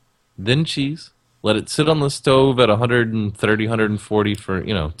 then cheese. Let it sit on the stove at 130, 140 for,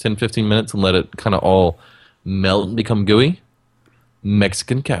 10, 15 minutes and let it kind of all melt and become gooey.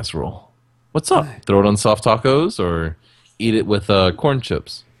 Mexican casserole. What's up? Nice. Throw it on soft tacos or eat it with corn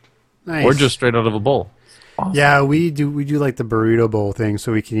chips. Nice. Or just straight out of a bowl. Awesome. Yeah, we do like the burrito bowl thing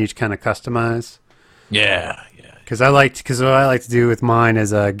so we can each kind of customize. Yeah. Because what I like to do with mine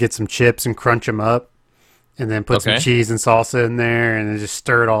is get some chips and crunch them up and then put some cheese and salsa in there and then just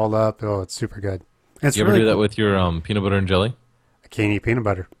stir it all up. Oh, it's super good. It's you ever do that with your peanut butter and jelly? I can't eat peanut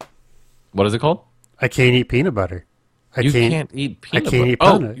butter. What is it called? I can't eat peanut butter. You can't eat peanut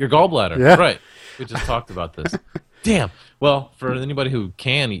butter? Your gallbladder. Yeah. Right. We just talked about this. Damn. Well, for anybody who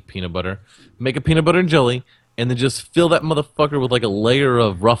can eat peanut butter, make a peanut butter and jelly and then just fill that motherfucker with like a layer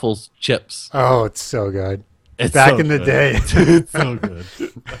of Ruffles chips. Oh, it's so good. It's back so in the day. It's so good.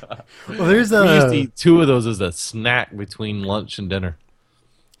 Well, we used to eat 2 of those as a snack between lunch and dinner.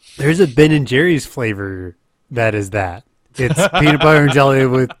 There's a Ben and Jerry's flavor that is that. It's peanut butter and jelly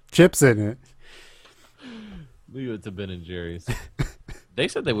with chips in it. Leave it to Ben and Jerry's. They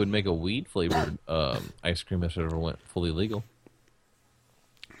said they would make a weed flavored ice cream if it ever went fully legal.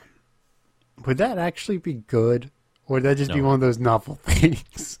 Would that actually be good? Or would that just be one of those novel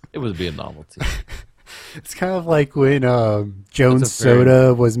things? It would be a novelty. It's kind of like when Jones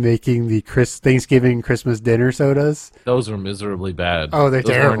Soda was making the Thanksgiving Christmas dinner sodas. Those were miserably bad. Oh, they're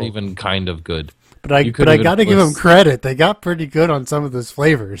terrible. Those weren't even kind of good. But I got to give them credit. They got pretty good on some of those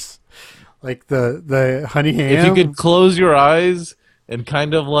flavors. Like the honey ham. If you could close your eyes and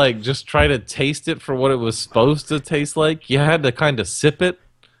kind of like just try to taste it for what it was supposed to taste like, you had to kind of sip it.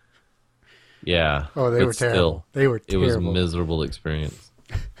 Yeah. Oh, they were terrible. They were terrible. It was a miserable experience.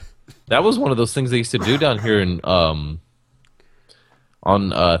 That was one of those things they used to do down here in on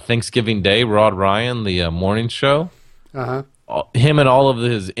Thanksgiving Day. Rod Ryan, the morning show. Him and all of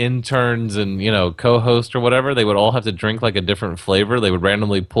his interns and co-host or whatever, they would all have to drink like a different flavor. They would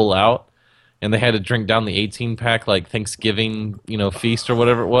randomly pull out, and they had to drink down the 18-pack like Thanksgiving feast or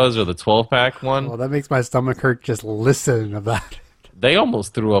whatever it was, or the 12-pack one. Well, that makes my stomach hurt just listening about it. They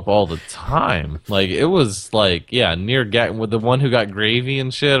almost threw up all the time. Like it was like near with the one who got gravy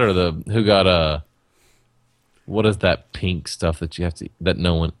and shit, or the who got what is that pink stuff that you have to that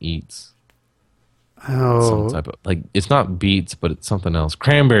no one eats? Oh, some type of it's not beets, but it's something else.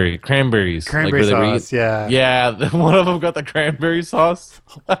 Cranberries. Cranberry sauce. Yeah. One of them got the cranberry sauce.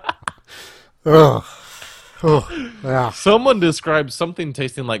 Ugh. Oh, yeah. Someone described something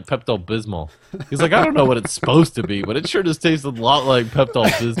tasting like Pepto-Bismol. He's like, I don't know what it's supposed to be, but it sure just tastes a lot like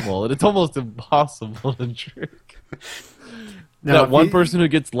Pepto-Bismol, and it's almost impossible to drink. Now, that one person who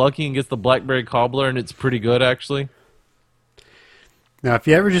gets lucky and gets the blackberry cobbler, and it's pretty good, actually. Now, if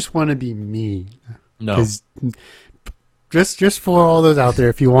you ever just want to be mean, no, just for all those out there,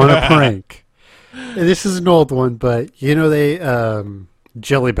 if you want to prank, and this is an old one, but they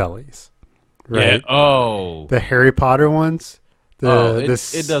Jelly Bellies. Right. Yeah. Oh. The Harry Potter ones.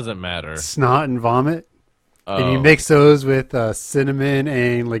 It doesn't matter. Snot and vomit. And you mix those with cinnamon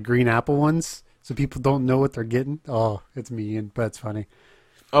and like green apple ones, so people don't know what they're getting. Oh, it's mean, but it's funny.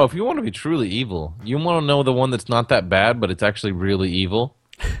 Oh, if you want to be truly evil, you want to know the one that's not that bad, but it's actually really evil.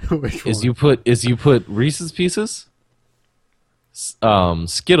 Which one? You put Reese's Pieces,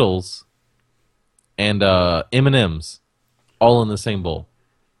 Skittles, and M&Ms all in the same bowl.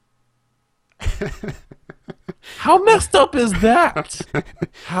 How messed up is that?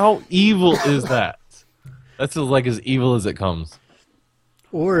 How evil is that? That's like as evil as it comes.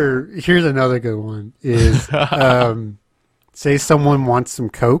 Or here's another good one: is say someone wants some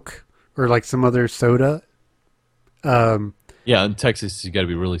Coke or like some other soda. Yeah, in Texas, you got to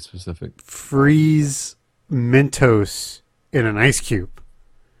be really specific. Freeze Mentos in an ice cube.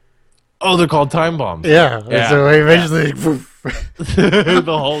 Oh, they're called time bombs. Yeah. So eventually. The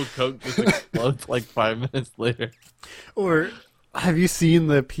whole Coke just explodes like 5 minutes later. Or have you seen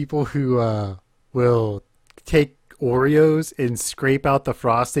the people who will take Oreos and scrape out the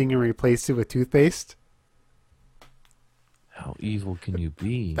frosting and replace it with toothpaste? How evil can you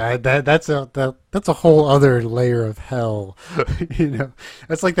be? That's a whole other layer of hell.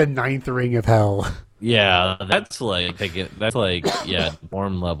 That's like the ninth ring of hell. Yeah, that's like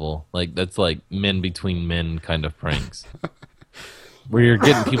norm level. Like that's like men between men kind of pranks, where you're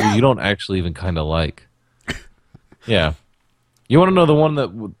getting people you don't actually even kind of like. Yeah, you want to know the one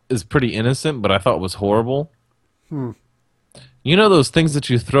that is pretty innocent, but I thought was horrible. You know those things that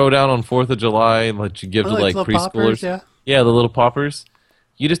you throw down on 4th of July and that you give to like preschoolers? Poppers, yeah. Yeah, the little poppers.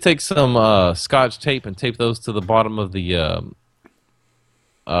 You just take some Scotch tape and tape those to the bottom of the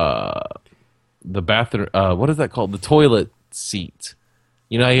bathroom. What is that called? The toilet seat.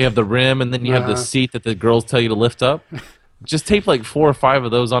 You know how you have the rim and then you have the seat that the girls tell you to lift up? Just tape like 4 or 5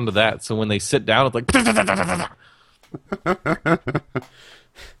 of those onto that, so when they sit down, it's like.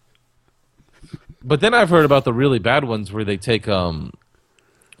 But then I've heard about the really bad ones where they take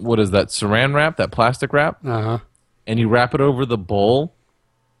what is that, saran wrap, that plastic wrap, and you wrap it over the bowl.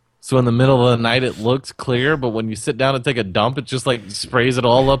 So in the middle of the night it looks clear, but when you sit down and take a dump, it just like sprays it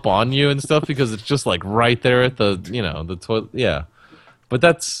all up on you and stuff because it's just like right there at the the toilet. Yeah, but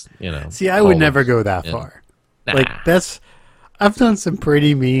that's See, I would never go that far. Nah. Like I've done some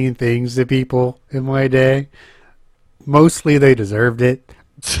pretty mean things to people in my day. Mostly they deserved it,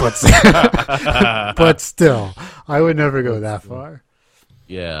 but but still, I would never go that far.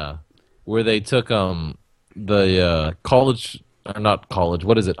 Yeah, where they took the college. Or not college,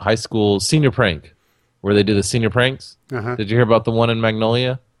 what is it? High school senior prank, where they do the senior pranks. Did you hear about the one in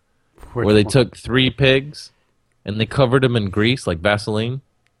Magnolia? Where they took 3 pigs and they covered them in grease, like Vaseline.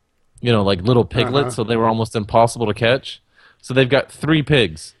 Like little piglets, so they were almost impossible to catch. So they've got 3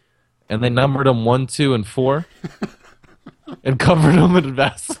 pigs, and they numbered them 1, 2, and 4, and covered them in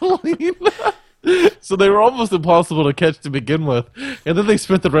Vaseline. So they were almost impossible to catch to begin with, and then they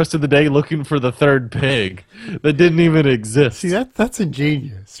spent the rest of the day looking for the 3rd pig that didn't even exist. See, that's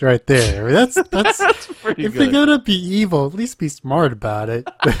ingenious right there. That's pretty if good. they're gonna be evil, at least be smart about it.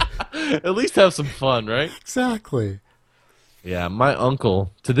 At least have some fun, right? Exactly. Yeah, my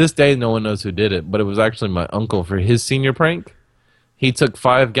uncle, to this day no one knows who did it, but it was actually my uncle for his senior prank. He took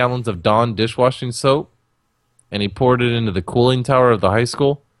 5 gallons of Dawn dishwashing soap, and he poured it into the cooling tower of the high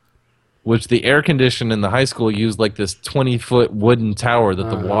school, which the air condition in the high school used like this 20-foot wooden tower that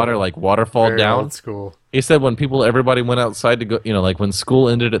the waterfall down. Old school. He said when everybody went outside to go, like when school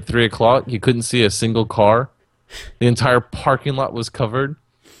ended at 3 o'clock, you couldn't see a single car. The entire parking lot was covered.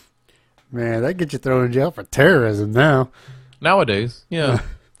 Man, that gets you thrown in jail for terrorism now. Nowadays, yeah.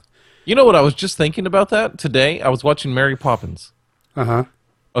 You know what I was just thinking about that today? I was watching Mary Poppins.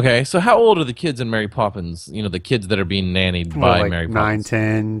 Okay, so how old are the kids in Mary Poppins? The kids that are being nannied by Mary Poppins. 9,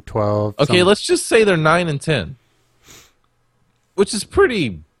 10, 12. Okay, something. let's just say they're 9 and 10. Which is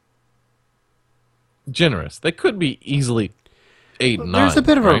pretty generous. They could be easily 8 and 9. There's a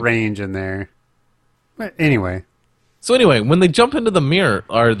bit of a range in there. But anyway. So anyway, when they jump into the mirror,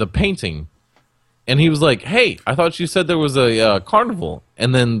 or the painting, and he was like, "Hey, I thought you said there was a carnival."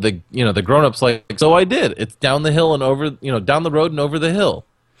 And then the grown-up's like, "So I did. It's down the hill and over, down the road and over the hill."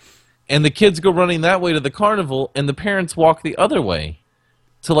 And the kids go running that way to the carnival, and the parents walk the other way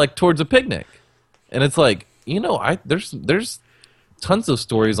to towards a picnic. And it's like, there's tons of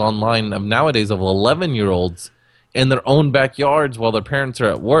stories online of nowadays of 11-year-olds in their own backyards while their parents are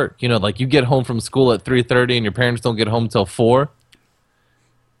at work. You get home from school at 3:30 and your parents don't get home till 4.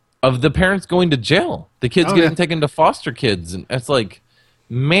 Of the parents going to jail. The kids getting taken to foster kids. And it's like,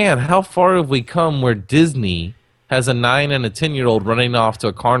 man, how far have we come where Disney has a 9 and a 10-year-old running off to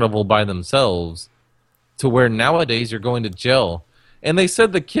a carnival by themselves, to where nowadays you're going to jail. And they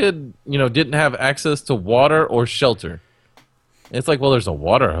said the kid, didn't have access to water or shelter. It's like, well, there's a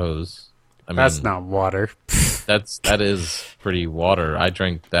water hose. That's not water. That is pretty water. I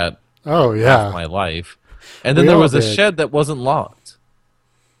drank that half my life. And then there was a shed that wasn't locked.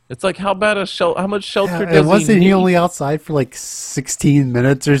 It's like, how much shelter does he need? Wasn't he only outside for 16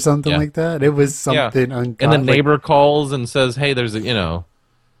 minutes or something like that? It was something ungodly. And the neighbor calls and says, hey, there's a,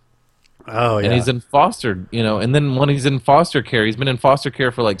 Oh, yeah. And he's in foster, and then when he's in foster care, he's been in foster care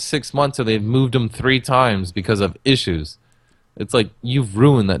for 6 months, so they've moved him 3 times because of issues. It's like, you've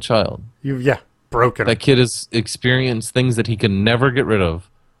ruined that child. Broken him. That kid has experienced things that he can never get rid of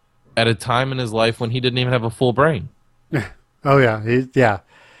at a time in his life when he didn't even have a full brain. Oh, yeah.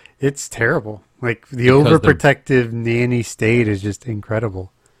 It's terrible. The overprotective nanny state is just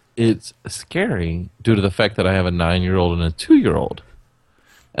incredible. it's scary due to the fact that I have a 9-year-old and a 2-year-old.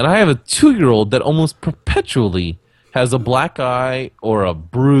 And I have a 2-year-old that almost perpetually has a black eye or a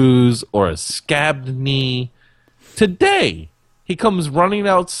bruise or a scabbed knee. Today, he comes running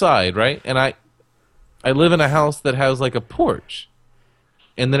outside, right? And I live in a house that has like a porch.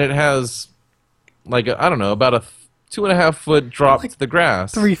 And then it has like, I don't know, about a 2.5 foot drop to the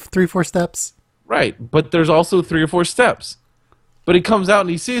grass. Three, 4 steps. Right, but there's also 3 or 4 steps. But he comes out and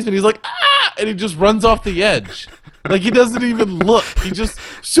he sees me and he's like, ah! And he just runs off the edge. Like, he doesn't even look. He just,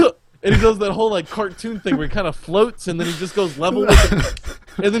 and he does that whole, like, cartoon thing where he kind of floats and then he just goes level with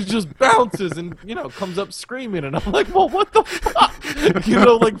it. And then just bounces and, comes up screaming. And I'm like, well, what the fuck?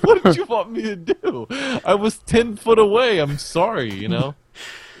 Like, what did you want me to do? I was 10 foot away. I'm sorry,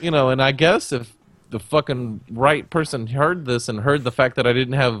 and I guess if the fucking right person heard this and heard the fact that I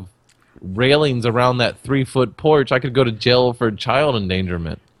didn't have railings around that 3-foot porch, I could go to jail for child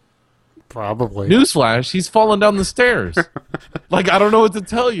endangerment. Probably. Newsflash, he's falling down the stairs. Like, I don't know what to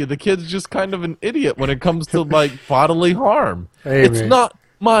tell you. The kid's just kind of an idiot when it comes to, like, bodily harm. Hey, it's man. not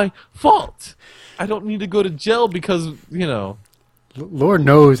my fault. I don't need to go to jail because, Lord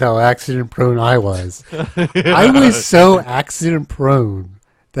knows how accident-prone I was. I was so accident-prone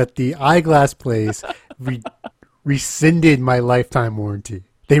that the eyeglass place rescinded my lifetime warranty.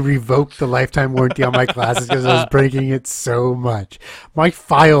 They revoked the lifetime warranty on my glasses because I was breaking it so much. My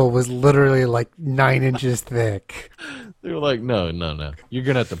file was literally like 9 inches thick. They were like, no. You're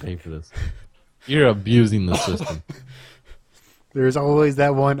going to have to pay for this. You're abusing the system. There's always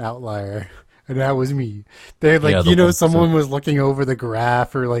that one outlier, and that was me. They're like, someone was looking over the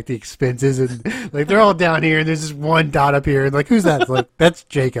graph or like the expenses, and like they're all down here, and there's just one dot up here, and like, who's that? It's like, that's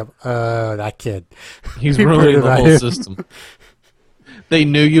Jacob. That kid. He's ruining the whole system. They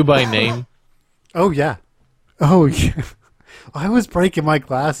knew you by name? Oh, yeah. I was breaking my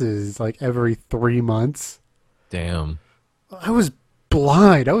glasses like every 3 months. Damn. I was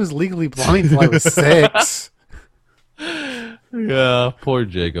blind. I was legally blind until I was 6. Yeah, poor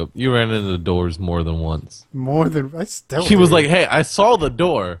Jacob. You ran into the doors more than once. He was like, hey, I saw the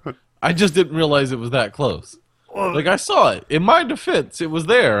door. I just didn't realize it was that close. Like, I saw it. In my defense, it was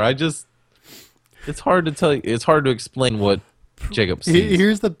there. It's hard to tell you. It's hard to explain what Jacob sees.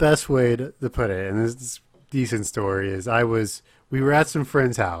 Here's the best way to put it, and this is a decent story, is we were at some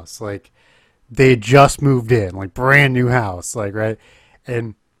friend's house, like, they had just moved in, like, brand new house, like, right,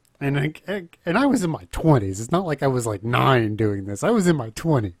 and I was in my 20s. It's not like I was like 9 doing this. I was in my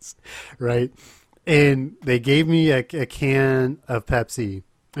 20s, right, and they gave me a can of Pepsi,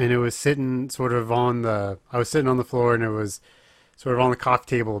 and it was sitting sort of I was sitting on the floor, and it was sort of on the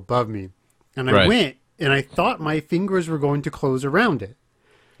coffee table above me, and I went, and I thought my fingers were going to close around it.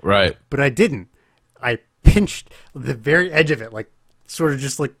 Right. But I didn't. I pinched the very edge of it, like, sort of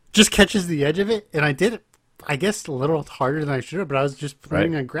just catches the edge of it. And I did it, I guess, a little harder than I should have, but I was just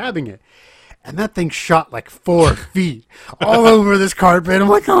planning on grabbing it. And that thing shot like 4 feet all over this carpet. I'm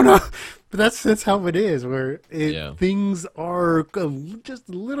like, oh no. But that's how it is, where things are just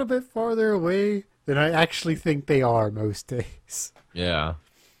a little bit farther away than I actually think they are most days. Yeah.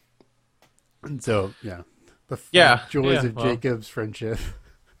 And so, the joys of Jacob's friendship.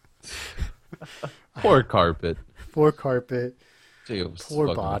 Poor carpet. Poor carpet. Jacob's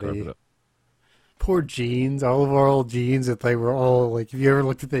poor body. Poor jeans. All of our old jeans, that they were all, like, if you ever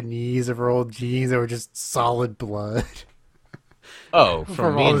looked at the knees of our old jeans, they were just solid blood. Oh,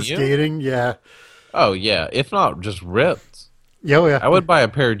 from me all and the you? skating, yeah. Oh, yeah. If not, just ripped. Yeah. I would buy a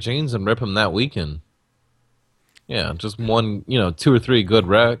pair of jeans and rip them that weekend. Yeah, just one, 2 or 3 good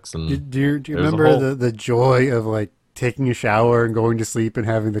wrecks, and do you remember the joy of, like, taking a shower and going to sleep and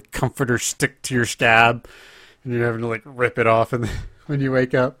having the comforter stick to your scab, and you're having to, like, rip it off when you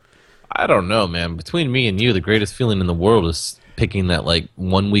wake up? I don't know, man. Between me and you, the greatest feeling in the world is picking that, like,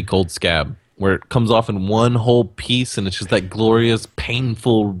 1-week-old scab where it comes off in one whole piece, and it's just that glorious,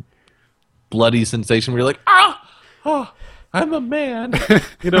 painful, bloody sensation where you're like, oh, I'm a man.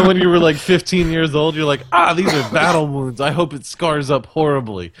 When you were like 15 years old, you're like, these are battle wounds. I hope it scars up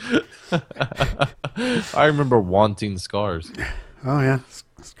horribly. I remember wanting scars. Oh, yeah.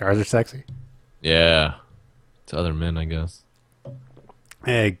 Scars are sexy. Yeah. To other men, I guess.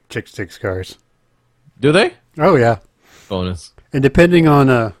 Hey, chicks take scars. Do they? Oh, yeah. Bonus. And depending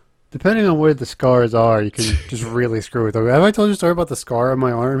on where the scars are, you can just really screw with them. Have I told you a story about the scar on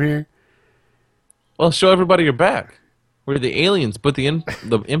my arm here? Well, show everybody your back. Where the aliens put the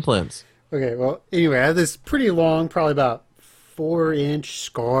implants. Okay, well, anyway, I have this pretty long, probably about 4-inch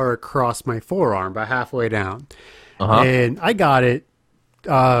scar across my forearm, about halfway down. Uh-huh. And I got it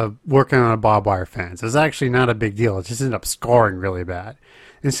working on a barbed wire fence. It's actually not a big deal. It just ended up scarring really bad.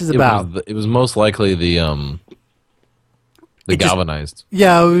 This is about... It was most likely the It just- galvanized.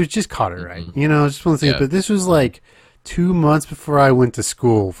 Yeah, it was just caught right. You know, just one of the things. Yeah. But this was like 2 months before I went to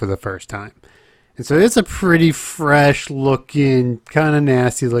school for the first time. And so it's a pretty fresh looking, kind of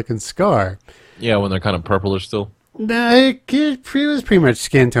nasty looking scar. Yeah, when they're kind of purplish still. No, it was pretty much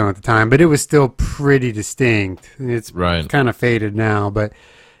skin tone at the time, but it was still pretty distinct. It's Right. kind of faded now,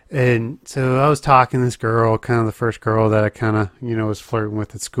 and so I was talking to this girl, kind of the first girl that I kind of, was flirting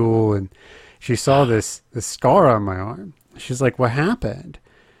with at school, and she saw this scar on my arm. She's like, "What happened?"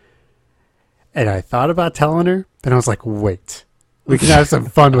 And I thought about telling her, then I was like, "Wait, we can have some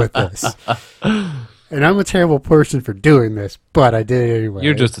fun with this." And I'm a terrible person for doing this, but I did it anyway.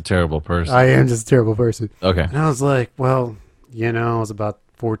 You're just a terrible person. I am just a terrible person. Okay. And I was like, well, I was about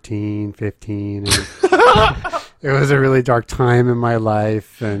 14, 15. And it was a really dark time in my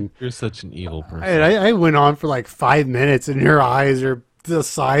life. And You're such an evil person. I went on for like 5 minutes, and her eyes are the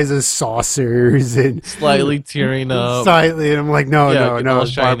size of saucers. And Slightly tearing up. slightly. And I'm like, no, all it's barbed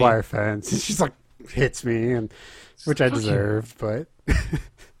shiny. wire fence. And she's like, hits me, and which I deserved, but...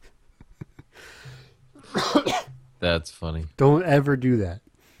 That's funny. Don't ever do that.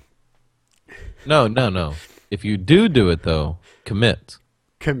 No. If you do it though, commit.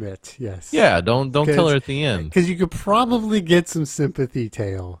 Commit, yes. Yeah, don't tell her at the end. Because you could probably get some sympathy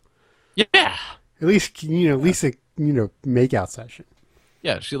tail. Yeah. At least, a make out session.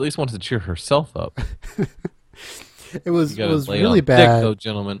 Yeah, she at least wants to cheer herself up. It was You gotta lay it really on bad. thick, though,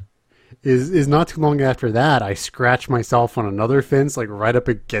 gentlemen. Is not too long after that, I scratched myself on another fence, like right up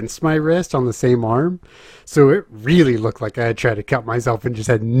against my wrist on the same arm. So it really looked like I had tried to cut myself and just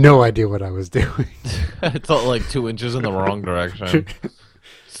had no idea what I was doing. It felt like 2 inches in the wrong direction.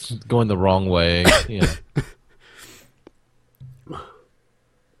 Going the wrong way. Yeah.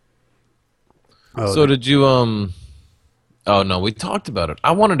 So did you Oh no, we talked about it.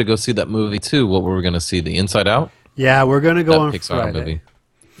 I wanted to go see that movie too. What were we going to see? The Inside Out? Yeah, we're gonna go That on Pixar Friday. movie.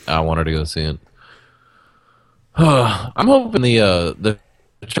 I wanted to go see it. I'm hoping the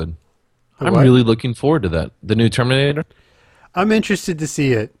I'm what? really looking forward to that. The new Terminator. I'm interested to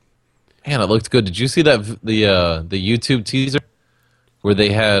see it. Man, it looked good. Did you see that the YouTube teaser where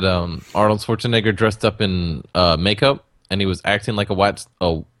they had Arnold Schwarzenegger dressed up in makeup and he was acting like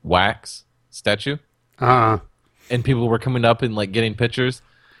a wax statue, and people were coming up and like getting pictures,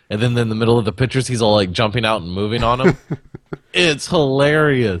 and then in the middle of the pictures he's all like jumping out and moving on them. It's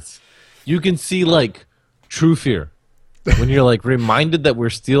hilarious. You can see like true fear when you're like reminded that we're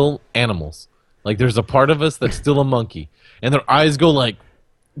still animals. Like there's a part of us that's still a monkey, and their eyes go like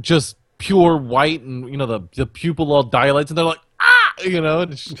just pure white, and the pupil all dilates, and they're like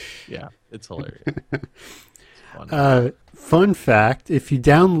and it's hilarious. It's funny. Fun fact, if you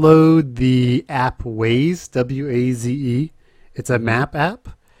download the app Waze, W-A-Z-E, it's a map app,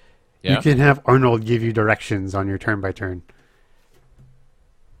 Yeah? you can have Arnold give you directions on your turn-by-turn.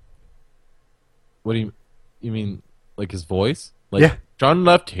 What do you mean? Like his voice? Like, Yeah. John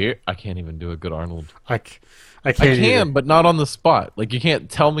left here. I can't even do a good Arnold. I can't I can, either. but not on the spot. Like you can't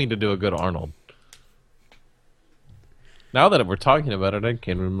tell me to do a good Arnold. Now that we're talking about it, I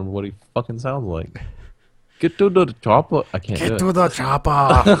can't remember what he fucking sounds like. Get to the chopper. I can't do Get it. to the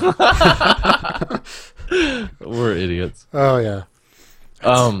chopper. We're idiots. Oh, yeah.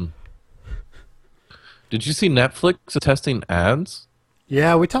 Did you see Netflix testing ads?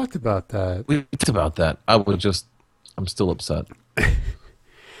 Yeah, we talked about that. We talked about that. I'm still upset. I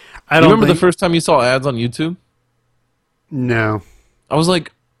You don't remember the think- first time you saw ads on YouTube? No. I was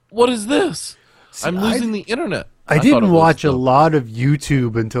like, what is this? I'm I- losing the internet. I thought it didn't was watch a the- lot of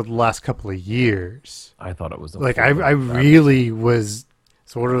YouTube until the last couple of years. I thought it was the Like, I really was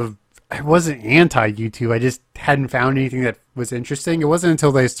sort of... I wasn't anti-YouTube. I just hadn't found anything that was interesting. It wasn't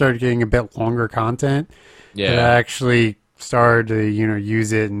until they started getting a bit longer content that I Yeah. actually started to,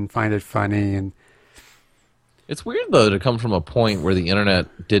 use it and find it funny. And It's weird though to come from a point where the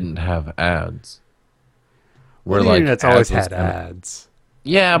internet didn't have ads. the internet's ads always was had kinda- ads.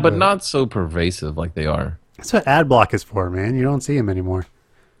 Yeah, but But- not so pervasive like they are. That's what ad block is for, man. You don't see them anymore.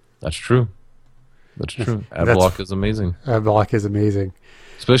 That's true. That's true. That's- Adblock is amazing. Ad block is amazing.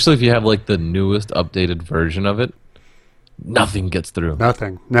 Especially if you have like the newest updated version of it. Nothing gets through.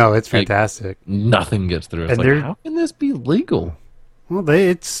 Nothing. No, it's Like- fantastic. Nothing gets through. It's And like, they're- how can this be legal? Well,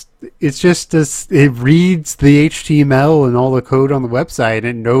 it's just this. It reads the HTML and all the code on the website, and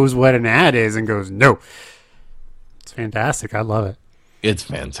it knows what an ad is, and goes, no. It's fantastic. I love it. It's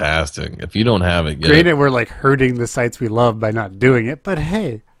fantastic. If you don't have it, get Granted, it. we're like hurting the sites we love by not doing it, but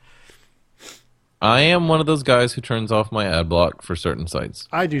hey, I am one of those guys who turns off my ad block for certain sites.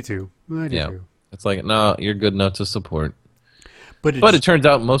 I do too. I do Yeah. too. It's like, no, you're good enough to support. But it turns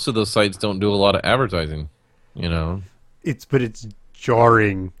out most of those sites don't do a lot of advertising. You know, it's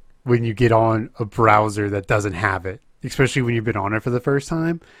jarring when you get on a browser that doesn't have it, especially when you've been on it for the first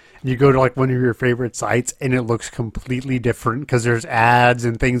time. And you go to like one of your favorite sites and it looks completely different because there's ads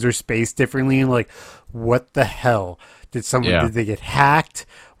and things are spaced differently. And like, what the hell? Did they get hacked?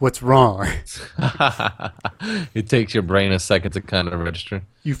 What's wrong? It takes your brain a second to kind of register.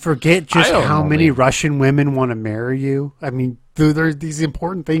 You forget just how many Russian women want to marry you. I mean, there's these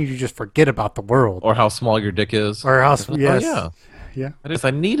important things you just forget about the world. Or how small your dick is. Or how, yes. Oh, yeah.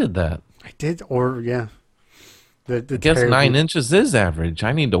 I needed that. I did, or, yeah. I guess 9 inches is average.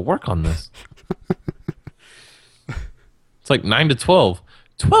 I need to work on this. It's like 9 to 12.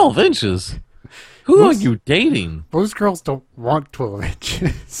 12 inches? Who are you dating? Most girls don't want 12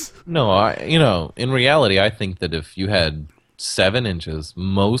 inches. No, in reality, I think that if you had 7 inches,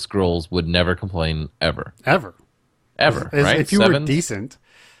 most girls would never complain ever. Ever, right? If you 7? were decent.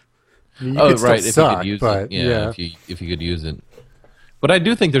 I mean, you could right, if suck, you could use but, it. Yeah, if you could use it. But I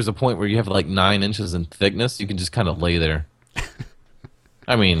do think there's a point where you have like 9 inches in thickness, you can just kind of lay there.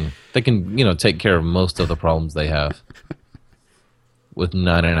 I mean, they can, take care of most of the problems they have with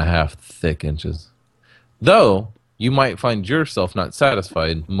 9.5 thick inches. Though, you might find yourself not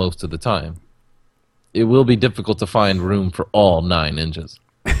satisfied most of the time. It will be difficult to find room for all 9 inches.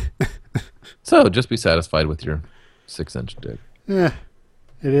 So, just be satisfied with your 6-inch dick. Yeah,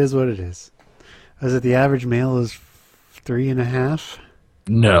 it is what it is. Is it the average male is 3.5?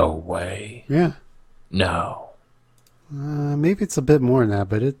 No way. Yeah. No. Maybe it's a bit more than that,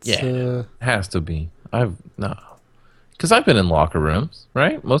 but it's... It has to be. No. Because I've been in locker rooms,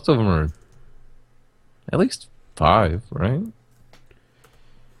 right? Most of them are at least 5, right?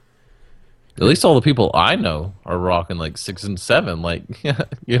 At least all the people I know are rocking like 6 and 7. Like,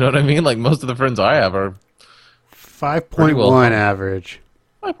 you know what I mean? Like most of the friends I have are 5.1 average.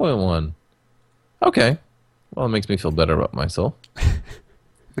 5.1. Okay. Well, it makes me feel better about myself.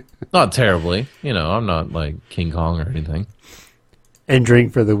 Not terribly. I'm not like King Kong or anything. And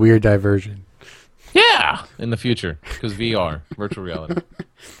drink for the weird diversion. Yeah! In the future. Because VR. Virtual reality.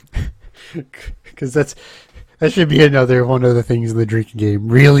 Because that should be another one of the things in the drinking game.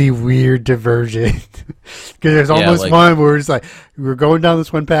 Really weird diversion. Because there's almost one where it's like, we're going down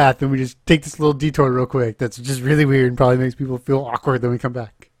this one path and we just take this little detour real quick. That's just really weird and probably makes people feel awkward. Then we come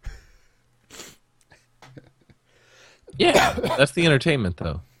back. Yeah, that's the entertainment,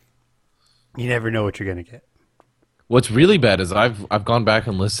 though. You never know what you're gonna get. What's really bad is I've gone back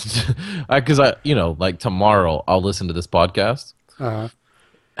and listened because like tomorrow I'll listen to this podcast. Uh-huh.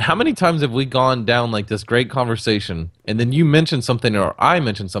 How many times have we gone down like this great conversation, and then you mention something or I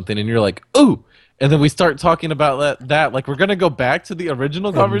mention something, and you're like, "Ooh," and then we start talking about that like we're gonna go back to the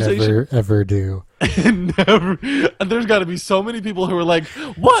original conversation. Never ever do. Never. And there's got to be so many people who are like,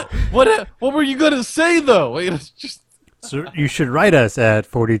 "What were you gonna say though?" It's just. So you should write us at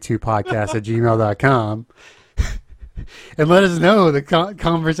 42podcast@gmail.com and let us know the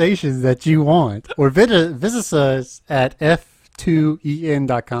conversations that you want. Or visit us at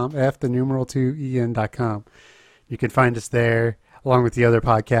f2en.com, f the numeral 2en.com. You can find us there along with the other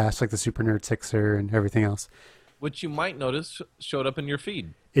podcasts like the Super Nerd Sixer and everything else. Which you might notice showed up in your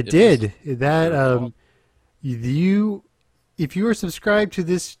feed. It did. If you are subscribed to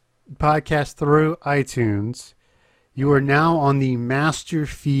this podcast through iTunes, you are now on the master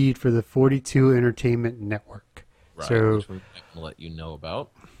feed for the 42 Entertainment Network. Right, so, which we're going to let you know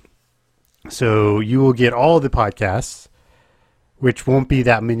about. So you will get all the podcasts, which won't be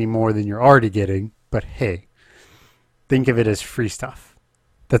that many more than you're already getting. But hey, think of it as free stuff.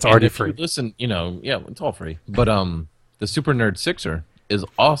 That's already free. You listen, it's all free. But the Super Nerd Sixer is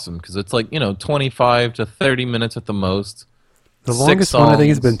awesome because it's like 25 to 30 minutes at the most. The longest one I think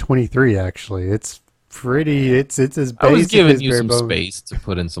has been 23. Actually, it's pretty. It's as basic. I was giving you as some bare bones. space to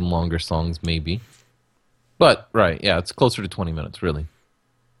put in some longer songs, maybe. But right, yeah, it's closer to 20 minutes, really.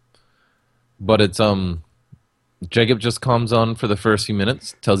 But it's Jacob just comes on for the first few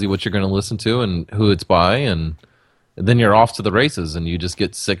minutes, tells you what you're going to listen to and who it's by, and then you're off to the races, and you just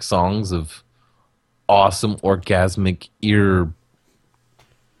get 6 songs of awesome, orgasmic ear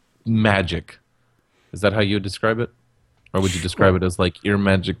magic. Is that how you would describe it? Or would you describe it as like ear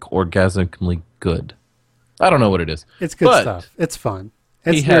magic, orgasmically good? I don't know what it is. It's good stuff. It's fun.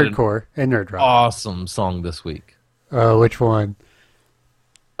 It's nerdcore and nerd rock. Awesome song this week. Which one?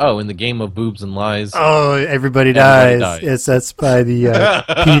 Oh, in the game of boobs and lies. Oh, everybody dies. Yes, that's by the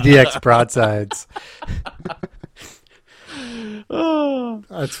PDX Broadsides. That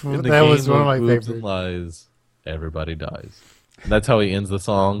was one of my favorites. Boobs and lies, everybody dies. That's how he ends the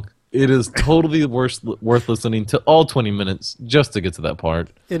song. It is totally worth listening to all 20 minutes just to get to that part.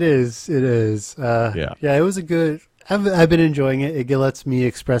 It is. It is. Yeah. Yeah, it was a good. I've been enjoying it. It lets me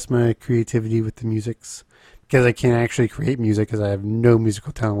express my creativity with the musics because I can't actually create music because I have no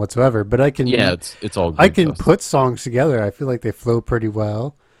musical talent whatsoever. But I can. Yeah, it's all good. I can put songs together. I feel like they flow pretty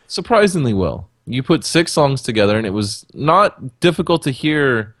well. Surprisingly well. You put 6 songs together, and it was not difficult to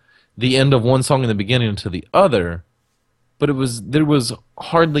hear the end of one song in the beginning to the other. But there was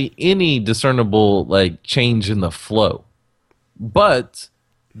hardly any discernible like change in the flow. But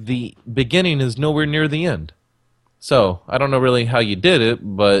the beginning is nowhere near the end. So I don't know really how you did it,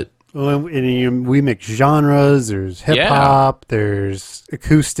 but Well, we mix genres. There's hip hop. There's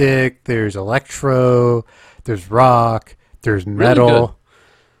acoustic. There's electro. There's rock. There's metal. Really,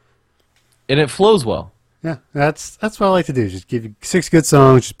 and it flows well. Yeah, that's what I like to do. Just give you 6 good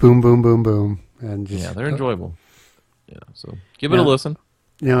songs. Just boom, boom, boom, boom, and just, yeah, they're enjoyable. Yeah, so give it a listen.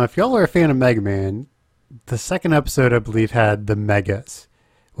 You know, if y'all are a fan of Mega Man, the second episode, I believe, had the Megas,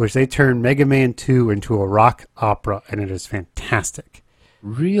 which they turned Mega Man 2 into a rock opera, and it is fantastic.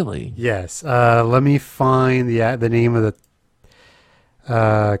 Really? Yes. Let me find the name of the...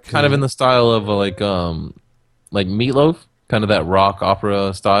 kind of in the style of like Meatloaf, kind of that rock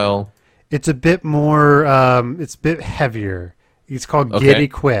opera style. It's a bit more... it's a bit heavier. It's called Get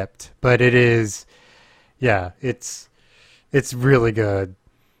Equipped, but it is... Yeah, it's really good.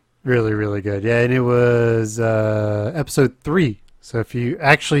 Really, really good. Yeah, and it was episode 3. So if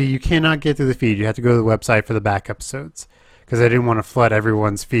you cannot get through the feed. You have to go to the website for the back episodes. Because I didn't want to flood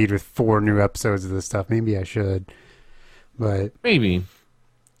everyone's feed with 4 new episodes of this stuff. Maybe I should. But maybe.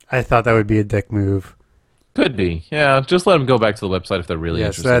 I thought that would be a dick move. Could be. Yeah, just let them go back to the website if they're really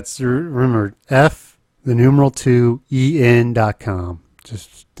interested. Yes, that's, remember, F2en.com.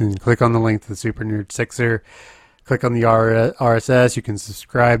 Just click on the link to the Super Nerd Sixer. Click on the RSS. You can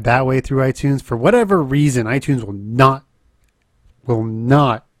subscribe that way through iTunes. For whatever reason, iTunes will not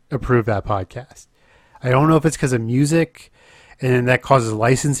approve that podcast. I don't know if it's because of music, and that causes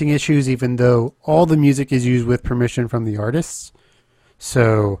licensing issues, even though all the music is used with permission from the artists.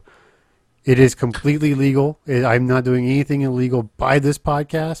 So it is completely legal. I'm not doing anything illegal by this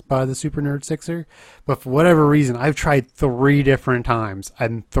podcast, by the Super Nerd Sixer. But for whatever reason, I've tried 3 different times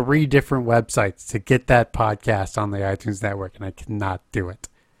on 3 different websites to get that podcast on the iTunes network, and I cannot do it.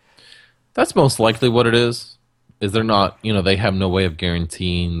 That's most likely what it is. Is they're not, they have no way of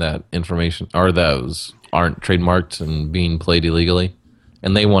guaranteeing that information or those aren't trademarked and being played illegally,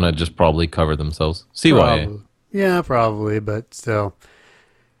 and they want to just probably cover themselves. CYA. Yeah, probably, but still.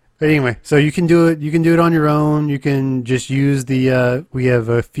 But anyway, so you can do it. You can do it on your own. You can just use the. We have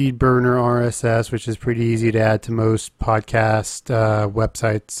a FeedBurner RSS, which is pretty easy to add to most podcast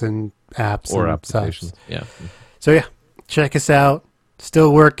websites and apps or and applications. Sites. Yeah. So yeah, check us out.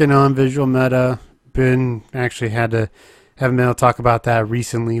 Still working on Visual Meta. Haven't been able to talk about that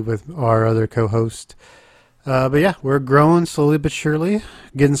recently with our other co-host. But yeah, we're growing slowly but surely,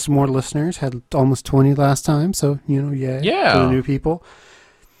 getting some more listeners. Had almost 20 last time, so yeah, for the new people.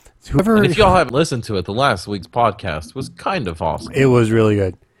 And if y'all haven't listened to it, the last week's podcast was kind of awesome. It was really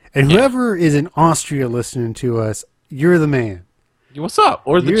good. And whoever is in Austria listening to us, you're the man. What's up?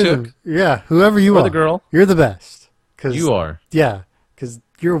 Or the chick. Whoever you are. Or the girl. You're the best. You are. Yeah, because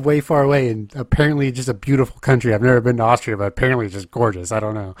you're way far away and apparently just a beautiful country. I've never been to Austria, but apparently it's just gorgeous. I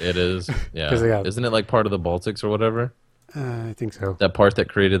don't know. It is. Yeah. Isn't it like part of the Baltics or whatever? I think so. That part that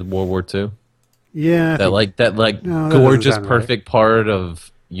created World War II? Yeah. That gorgeous, perfect part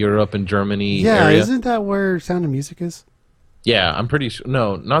of Europe and Germany area. Yeah, isn't that where Sound of Music is? Yeah, I'm pretty sure.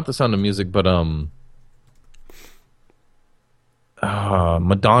 No, not the Sound of Music, but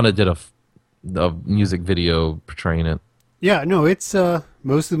Madonna did a music video portraying it. Yeah, no, it's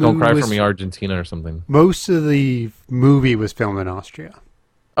most of the Don't movie Cry for Me, Argentina or something. Most of the movie was filmed in Austria.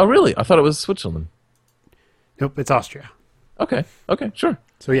 Oh, really? I thought it was Switzerland. Nope, it's Austria. Okay, sure.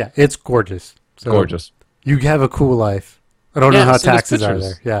 So yeah, it's gorgeous. So gorgeous. You have a cool life. I don't know how taxes are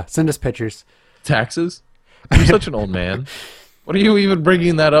there. Yeah, send us pictures. Taxes? You're such an old man. What are you even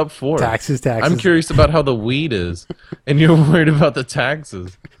bringing that up for? Taxes. I'm curious about how the weed is, and you're worried about the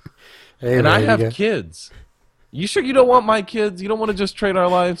taxes. Hey, and I have kids. You sure you don't want my kids? You don't want to just trade our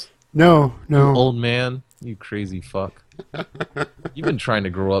lives? No. You old man. You crazy fuck. You've been trying to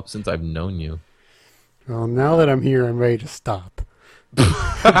grow up since I've known you. Well, now that I'm here, I'm ready to stop. You're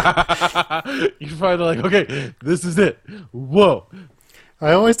probably like, okay, this is it. Whoa.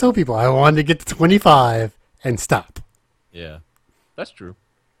 I always tell people I wanted to get to 25 and stop. Yeah, that's true.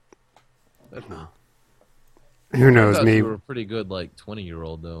 That's true. Who knows? Maybe you were a pretty good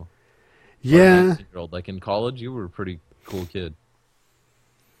 20-year-old though. Yeah. 19-year-old. Like in college, you were a pretty cool kid.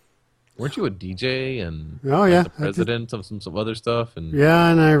 Weren't you a DJ and Oh, like yeah. the president of some other stuff? And Yeah,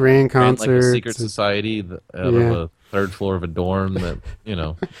 and I ran concerts. like a secret society out of a third floor of a dorm that,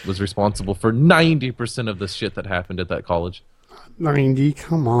 was responsible for 90% of the shit that happened at that college. 90,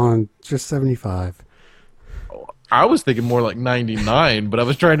 come on, just 75. I was thinking more like 99, but I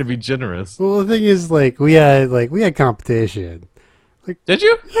was trying to be generous. Well, the thing is, we had competition. Did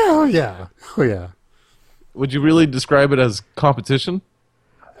you? Yeah, oh yeah. Would you really describe it as competition?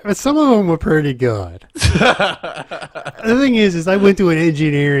 But some of them were pretty good. The thing is I went to an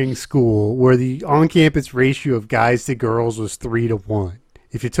engineering school where the on-campus ratio of guys to girls was 3-1.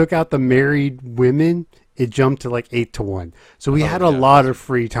 If you took out the married women, it jumped to 8-1. So we had a lot of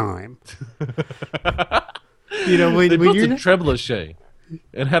free time. When they built you're a trebuchet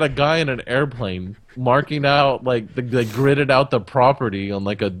and had a guy in an airplane marking out they gridded out the property on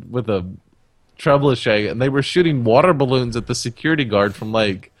with a trebuchet, and they were shooting water balloons at the security guard from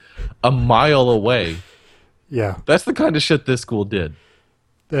a mile away. Yeah, that's the kind of shit this school did.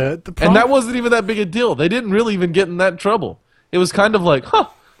 And that wasn't even that big a deal. They didn't really even get in that trouble. It was kind of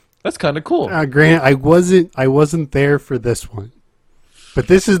that's kind of cool. Grant, I wasn't there for this one, but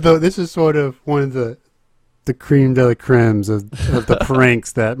this is sort of one of the creme de la cremes of the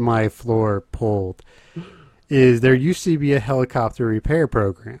pranks that my floor pulled. Is there used to be a helicopter repair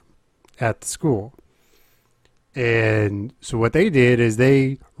program at the school. And so what they did is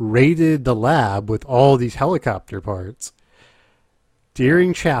they raided the lab with all these helicopter parts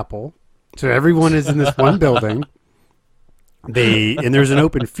during chapel. So everyone is in this one building. And there's an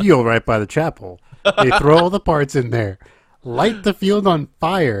open field right by the chapel. They throw all the parts in there, light the field on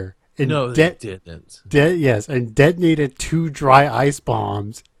fire, and they didn't. Yes, and detonated 2 dry ice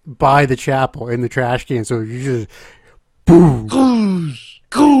bombs by the chapel in the trash can. So you just boom.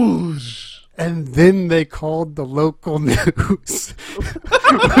 Goosh. And then they called the local news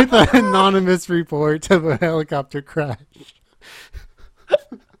with an anonymous report of a helicopter crash.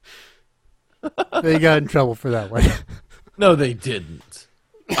 They got in trouble for that one. No, they didn't.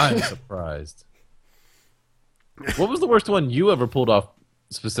 I'm surprised. What was the worst one you ever pulled off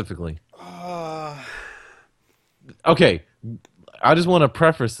specifically? Okay, I just want to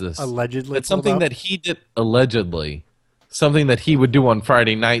preface this. Allegedly, it's something that he did allegedly. Something that he would do on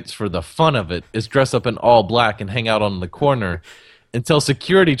Friday nights for the fun of it is dress up in all black and hang out on the corner until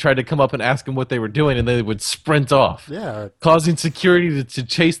security tried to come up and ask him what they were doing, and they would sprint off. Yeah. Causing security to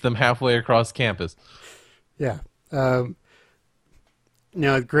chase them halfway across campus. Yeah. Now,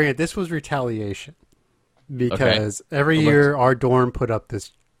 Grant, this was retaliation because every year our dorm put up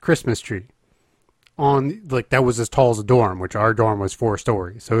this Christmas tree on, that was as tall as a dorm, which our dorm was 4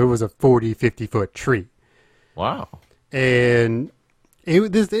 stories. So it was a 40, 50-foot tree. Wow. And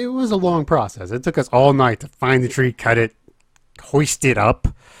it was a long process. It took us all night to find the tree, cut it, hoist it up,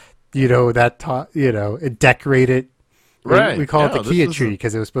 decorate it. Right. We call it the Kia tree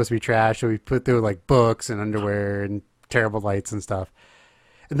because it was supposed to be trash. So we put there books and underwear and terrible lights and stuff.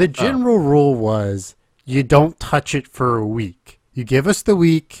 And the general rule was you don't touch it for a week. You give us the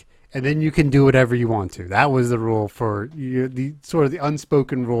week, and then you can do whatever you want to. That was the rule for the sort of the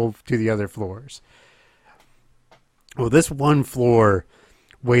unspoken rule to the other floors. Well, this one floor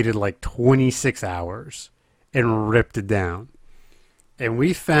waited 26 hours and ripped it down. And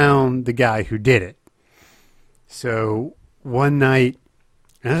we found the guy who did it. So one night,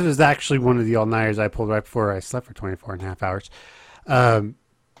 and this was actually one of the all-nighters I pulled right before I slept for 24 and a half hours.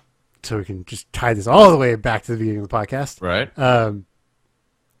 So we can just tie this all the way back to the beginning of the podcast. Right.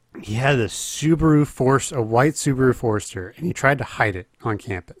 He had a white Subaru Forester, and he tried to hide it on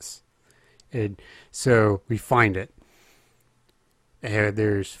campus. And so we find it. And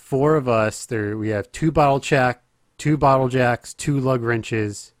there's 4 of us. We have 2 bottle jacks, 2 lug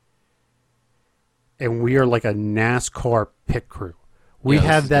wrenches, and we are like a NASCAR pit crew. We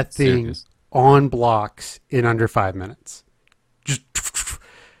have that thing on blocks in under 5 minutes.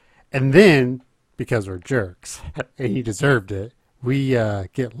 And then, because we're jerks, and he deserved it, we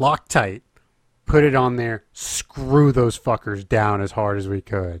get Loctite, put it on there, screw those fuckers down as hard as we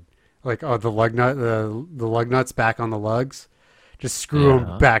could. The lug nut, the lug nuts back on the lugs. Just screw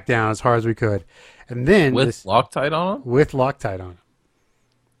them back down as hard as we could. And then with Loctite on them? With Loctite on them.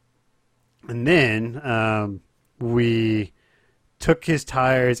 And then we took his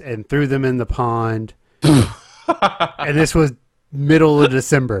tires and threw them in the pond. And this was middle of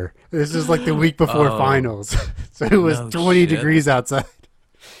December. This is the week before finals. So it was 20 degrees outside.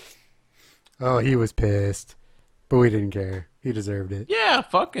 Oh, he was pissed. But we didn't care. He deserved it. Yeah,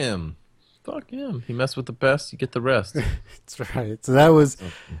 fuck him. Fuck him. He messed with the best, you get the rest. That's right. So that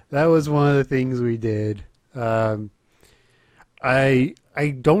was one of the things we did. I I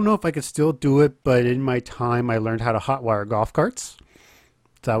don't know if I could still do it, but in my time, I learned how to hotwire golf carts.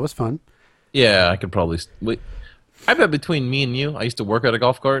 So that was fun. Yeah, I could probably. Wait, I bet between me and you, I used to work at a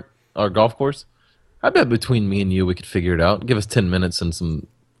golf cart or golf course. I bet between me and you, we could figure it out. Give us 10 minutes and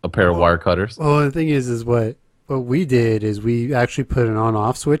a pair of wire cutters. Well, the thing is what we did is we actually put an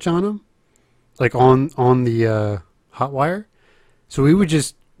on-off switch on them, like on the hot wire. So we would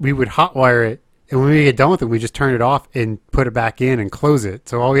hotwire it, and when we get done with it, we just turn it off and put it back in and close it.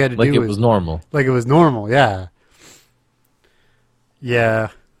 So all we had to Like do it was normal. like it was normal. Yeah, yeah,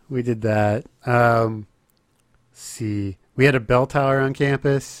 we did that. Let's see, we had a bell tower on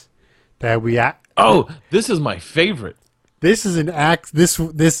campus that Oh, this is my favorite. This is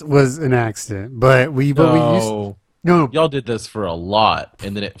This was an accident, but we used no. Y'all did this for a lot,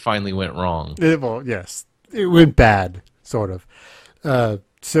 and then it finally went wrong. Well, yes, it went bad, sort of.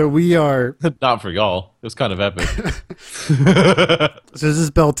 So we are. Not for y'all. It was kind of epic. So there's this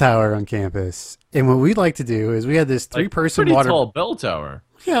bell tower on campus, and what we like to do is we had this three-person pretty water. tall bell tower,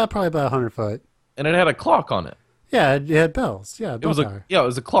 Yeah, probably about 100 foot. and it had a clock on it. Yeah, it had bells. Yeah, It was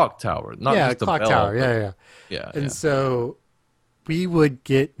a clock tower, not yeah, just a clock bell. tower. Yeah. Yeah, And so we would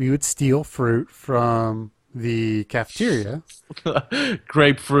steal fruit from the cafeteria.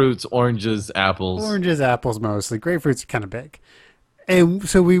 Grapefruits, oranges, apples. Oranges, apples mostly. Grapefruits are kind of big. And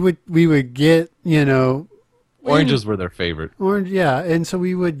so we would get, Oranges were their favorite. orange, yeah. And so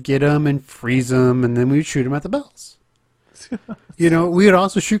we would get them and freeze them, and then we would shoot them at the bells. We would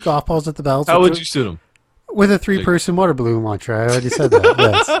also shoot golf balls at the bells. How would you shoot them? With a 3-person water balloon launcher. I already said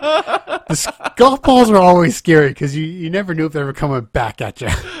that, yes. Golf balls were always scary because you never knew if they were coming back at you.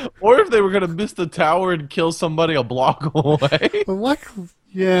 Or if they were going to miss the tower and kill somebody a block away. But what?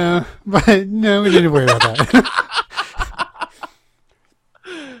 Yeah, but no, we didn't worry about that.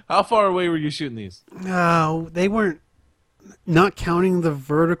 How far away were you shooting these? No, they weren't, not counting the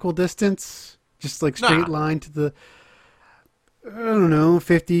vertical distance, just like straight line to the, I don't know,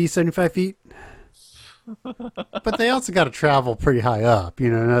 50, 75 feet. But they also got to travel pretty high up,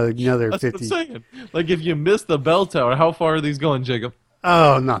 another That's 50. what I'm saying. Like, if you miss the bell tower, how far are these going, Jacob?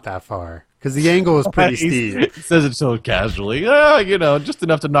 Oh, not that far. Because the angle is pretty steep. He says it so casually. Just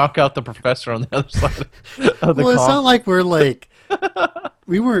enough to knock out the professor on the other side of the Well, it's call. not like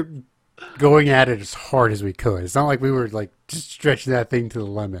we weren't going at it as hard as we could. It's not like we were just stretching that thing to the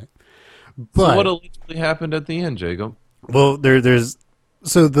limit. But So what allegedly happened at the end, Jacob? well, there's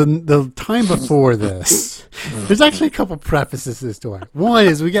so the time before this, there's actually a couple prefaces to this story. One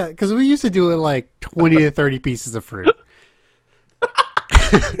is because we used to do it like 20 to 30 pieces of fruit.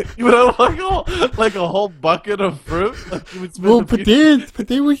 You would have like a whole bucket of fruit? Like you would spend Well, a but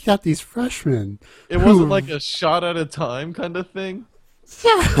then we got these freshmen. It wasn't like a shot at a time kind of thing? Yeah.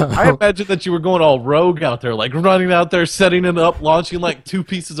 I imagine that you were going all rogue out there, like running out there, setting it up, launching like 2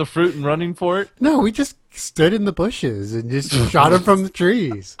 pieces of fruit and running for it. No, we just stood in the bushes and just shot them from the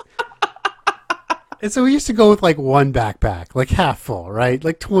trees. And so we used to go with like one backpack, like half full, right?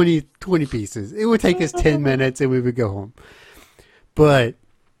 Like 20 pieces. It would take us 10 minutes and we would go home. But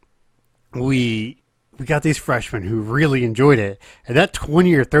we got these freshmen who really enjoyed it, and that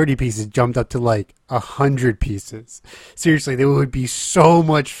 20 or 30 pieces jumped up to like 100 pieces. Seriously, there would be so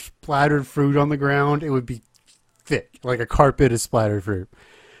much splattered fruit on the ground. It would be thick, like a carpet of splattered fruit.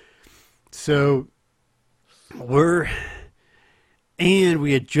 So we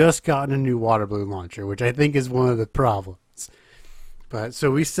had just gotten a new water balloon launcher, which I think is one of the problems. But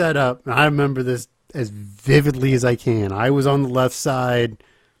so we set up, and I remember this as vividly as I can. I was on the left side.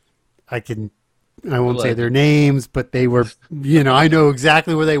 I won't say their names, but they were, I know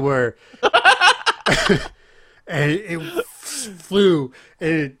exactly where they were. And it flew,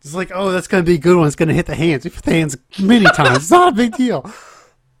 and it's like, oh, that's going to be a good one. It's going to hit the hands. It hit the hands many times. It's not a big deal.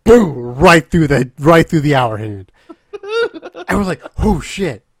 Boom! Right through the hour hand. And we're like, oh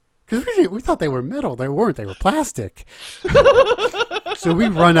shit. Because we thought they were metal. They weren't. They were plastic. So we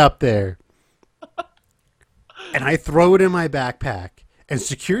run up there, and I throw it in my backpack, and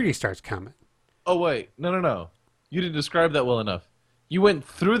security starts coming. Oh, wait. No. You didn't describe that well enough. You went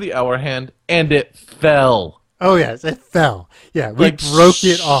through the hour hand, and it fell. Oh, yes, it fell. Yeah, we broke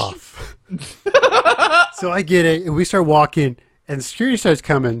it off. So I get it, and we start walking, and security starts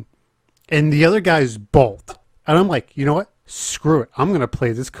coming, and the other guys bolt. And I'm like, you know what? Screw it. I'm going to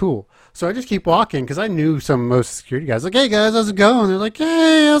play this cool. So I just keep walking, because I knew most security guys. Like, hey, guys, how's it going? They're like,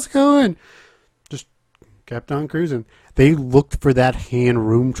 hey, how's it going? Just kept on cruising. They looked for that hand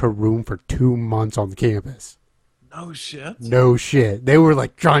room to room for 2 months on the campus. No shit? No shit. They were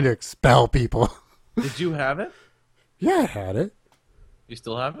like trying to expel people. Did you have it? Yeah, I had it. You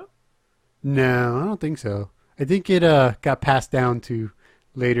still have it? No, I don't think so. I think it got passed down to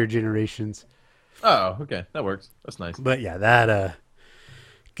later generations. Oh, okay, that works. That's nice. But yeah, that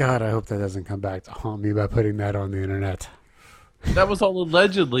God, I hope that doesn't come back to haunt me by putting that on the internet. That was all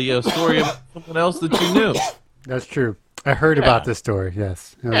allegedly a story about someone else that you knew. That's true. I heard about this story.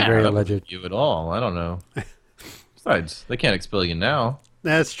 Yes, it was very that alleged. wasn't you at all. I don't know. Besides, they can't expel you now.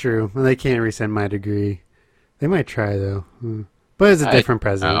 That's true. Well, they can't rescind my degree. They might try though. But it's a different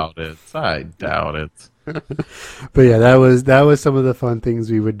president. I doubt it. But yeah, that was some of the fun things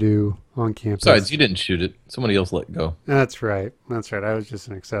we would do on campus. Besides, you didn't shoot it. Somebody else let go. That's right. That's right. I was just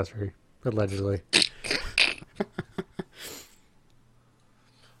an accessory, allegedly.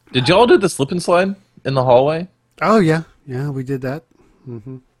 Did y'all do the slip and slide in the hallway? Oh yeah, we did that.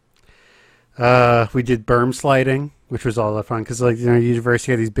 Mm-hmm. We did berm sliding, which was all the fun because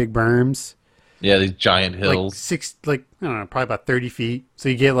university had these big berms. Yeah, these giant hills. I don't know, probably about 30 feet. So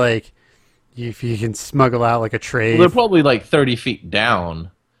you get if you can smuggle out like a tray. Well, they're probably like 30 feet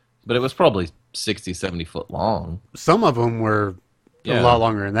down, but it was probably 60, 70 foot long. Some of them were a lot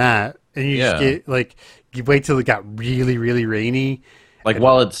longer than that. And you just get you wait till it got really, really rainy.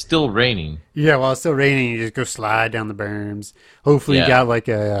 While it's still raining. Yeah, while it's still raining, you just go slide down the berms. Hopefully you got like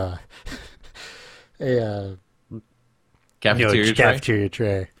a cafeteria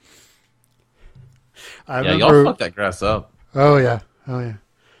tray. Y'all fucked that grass up. Oh yeah. Good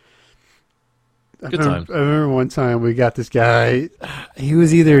time. I remember one time we got this guy. He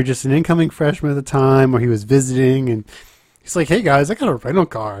was either just an incoming freshman at the time, or he was visiting, and he's like, "Hey guys, I got a rental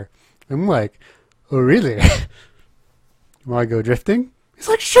car." I'm like, "Oh really? Want to go drifting?" He's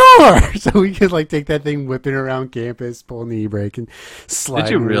like, "Sure." So we could take that thing whipping around campus, pulling the e-brake and sliding.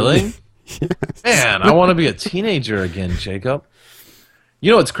 Did you really? Yes. Man, I want to be a teenager again, Jacob. You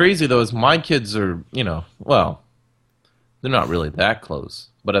know what's crazy though is my kids are, well, they're not really that close.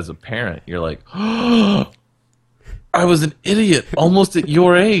 But as a parent, you're like, oh, I was an idiot almost at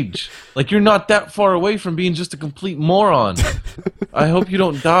your age. You're not that far away from being just a complete moron. I hope you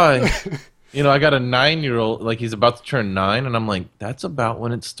don't die. I got a 9-year-old, he's about to turn 9, and I'm like, that's about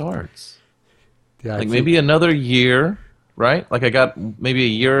when it starts. Yeah, maybe another year, right? I got maybe a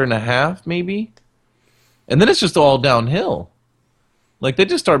year and a half, maybe. And then it's just all downhill. They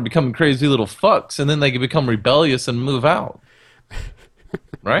just start becoming crazy little fucks, and then they can become rebellious and move out.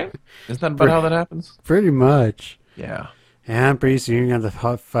 Right? Isn't that about how that happens? Pretty much. Yeah. And pretty soon you have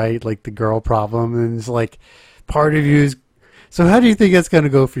to fight, the girl problem, and it's part of you is... So how do you think that's going to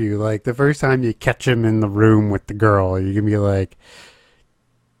go for you? The first time you catch him in the room with the girl, you're going to be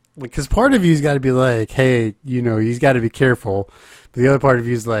because part of you's got to be hey, he's got to be careful. But the other part of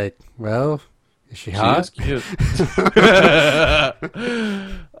you's well, is she hot? She is cute.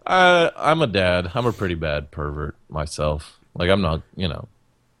 I'm a dad. I'm a pretty bad pervert myself. I'm not,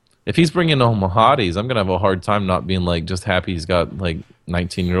 If he's bringing home hotties, I'm going to have a hard time not being just happy he's got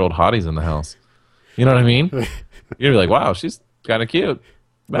 19-year-old hotties in the house. You know what I mean? You're like, wow, she's kind of cute.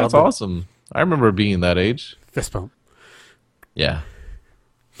 That's awesome. I remember being that age. Fist bump. Yeah.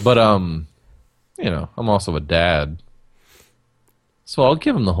 But, I'm also a dad. So I'll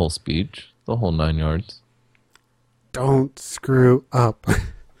give him the whole speech, the whole 9 yards. Don't screw up.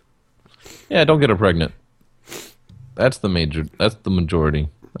 Yeah, don't get her pregnant. That's the majority.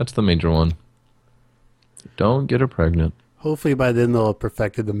 That's the major one. Don't get her pregnant. Hopefully by then they'll have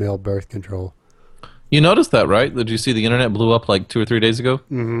perfected the male birth control. You noticed that, right? Did you see the internet blew up 2 or 3 days ago?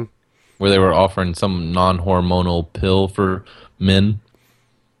 Mm-hmm. Where they were offering some non-hormonal pill for men.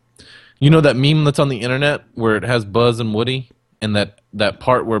 You know that meme that's on the internet where it has Buzz and Woody? And that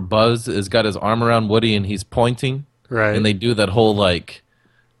part where Buzz has got his arm around Woody and he's pointing? Right. And they do that whole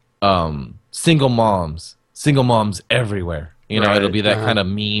single moms everywhere. Right. It'll be that kind of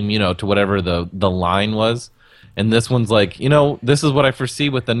meme, to whatever the line was. And this one's this is what I foresee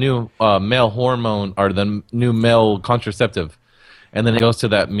with the new male hormone or the new male contraceptive. And then it goes to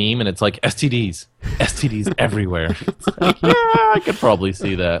that meme and it's STDs everywhere. It's yeah, I could probably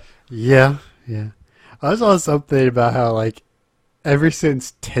see that. Yeah. I saw something about how ever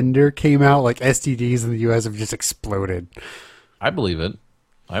since Tinder came out, STDs in the U.S. have just exploded. I believe it.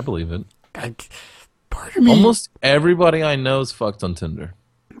 Part of me... Almost everybody I know is fucked on Tinder.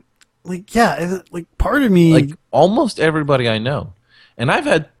 Part of me... almost everybody I know. And I've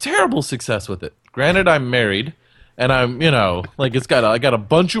had terrible success with it. Granted, I'm married, and I'm, I got a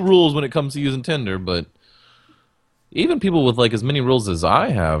bunch of rules when it comes to using Tinder, but even people with, as many rules as I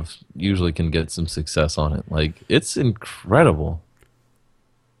have usually can get some success on it. It's incredible.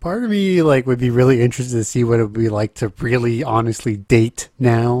 Part of me, would be really interested to see what it would be like to really honestly date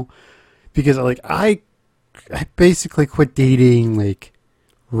now. Because, I basically quit dating,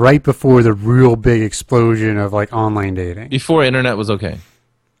 right before the real big explosion of, online dating. Before internet was okay.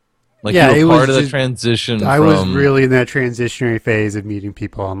 Like Yeah, you it were was part of the just- transition I from was really in that transitionary phase of meeting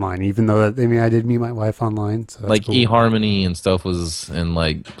people online, even though I did meet my wife online, so that's like cool. eHarmony and stuff was, and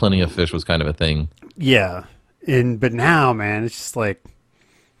like Plenty of Fish was kind of a thing. Yeah, but now, man, it's just like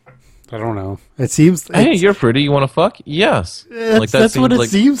I don't know. It Hey, you're pretty. You want to fuck? Yes. Like that's what seems it like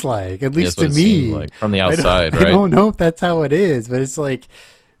seems like, at least that's what to it seems me. like from the I don't- outside, I right? don't know if that's how it is, but it's like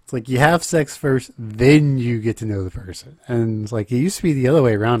you have sex first, then you get to know the person, and it's like it used to be the other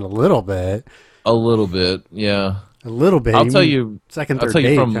way around a little bit. A little bit, yeah. A little bit. I'll You tell mean you. second, I'll third tell you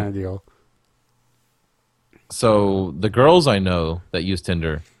date from kind of deal. so the girls I know that use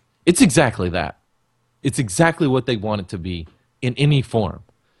Tinder, it's exactly that. It's exactly what they want it to be in any form.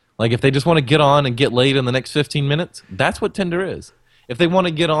 Like if they just want to get on and get laid in the next 15 minutes, that's what Tinder is. If they want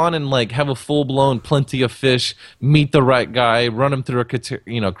to get on and like have a full-blown Plenty of Fish, meet the right guy, run them through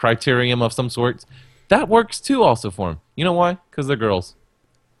a criterion of some sort, that works too also for them. You know why? Because they're girls.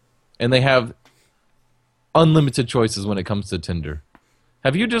 And they have unlimited choices when it comes to Tinder.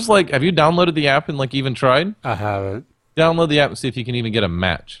 Have you downloaded the app and like even tried? I haven't. Download the app and see if you can even get a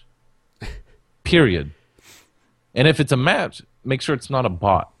match. Period. And if it's a match, make sure it's not a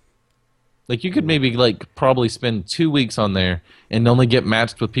bot. Like you could maybe like probably spend 2 weeks on there and only get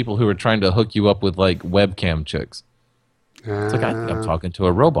matched with people who are trying to hook you up with like webcam chicks. It's like I think I'm talking to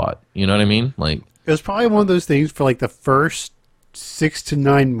a robot. You know what I mean? Like It was probably one of those things for like the first 6 to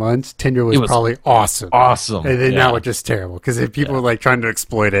 9 months. Tinder was It was probably awesome. awesome. And then yeah. now it's just terrible because people were like trying to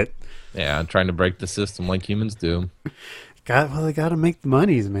exploit it. Yeah, trying to break the system like humans do. They got to make the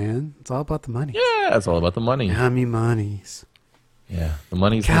monies, man. It's all about the money. Yeah, it's all about the money. Yummy monies. Yeah, the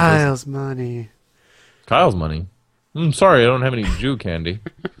money's in Kyle's money. business. Kyle's money. I'm sorry, I don't have any Jew candy.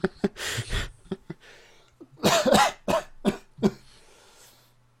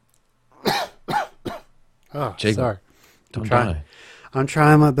 Oh, Jacob, sorry. Don't trying. die. I'm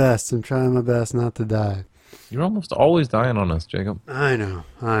trying my best. I'm trying my best not to die. You're almost always dying on us, Jacob. I know.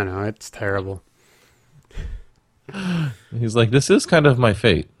 It's terrible. He's like, this is kind of my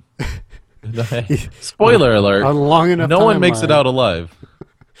fate. Spoiler alert. A long enough No one makes it timeline. out alive.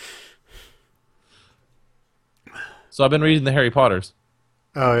 So I've been reading the Harry Potters.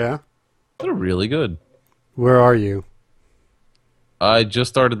 Oh, yeah? They're really good. Where are you? I just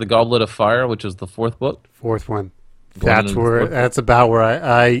started The Goblet of Fire, which is the 4th book. Fourth one. Going in fourth? That's about where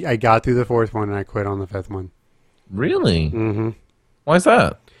I got through the fourth one and I quit on the fifth one. Really? Mm-hmm. Why is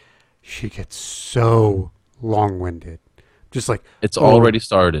that? She gets so long-winded. Just like, It's oh, already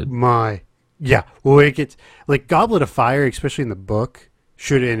started. Yeah. Well, it gets, like, Goblet of Fire, especially in the book,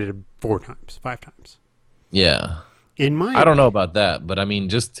 should have ended 4 times, 5 times. Yeah. I I don't know about that, but I mean,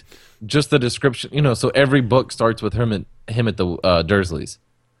 just the description, so every book starts with him at the Dursleys.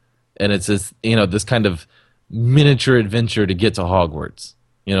 And it's this kind of miniature adventure to get to Hogwarts.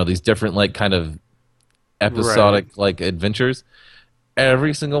 These different, like, kind of episodic, like, adventures.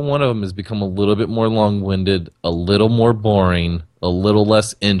 Every single one of them has become a little bit more long-winded, a little more boring, a little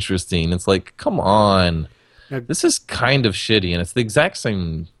less interesting. It's like, come on. This is kind of shitty, and it's the exact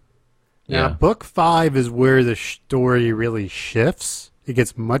same. Now, Yeah. book 5 is where the story really shifts. It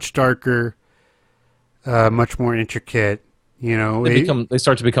gets much darker, much more intricate. They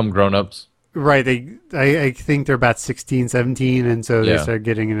start to become grown-ups. Right. I think they're about 16, 17, and so they Yeah. start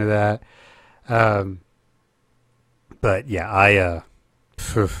getting into that. But yeah, I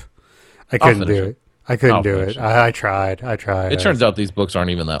couldn't do finish it. it. I couldn't I'll do finish it. it. I tried. It turns out these books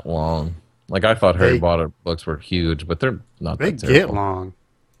aren't even that long. Like, I thought Harry They- Potter books were huge, but they're not they that get terrible. long.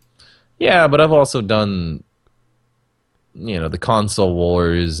 Yeah, but I've also done, the Console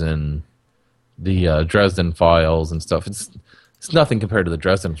Wars and the Dresden Files and stuff. It's nothing compared to the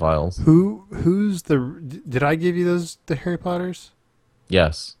Dresden Files. Who's did I give you the Harry Potters?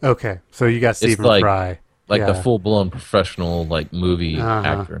 Yes. Okay, so you got Stephen like- Fry. Like Yeah. the full-blown professional, like, movie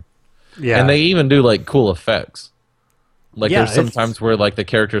actor. Yeah. And they even do, like, cool effects. Like, Yeah, there's sometimes where, like, the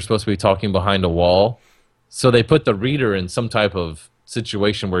character is supposed to be talking behind a wall. So they put the reader in some type of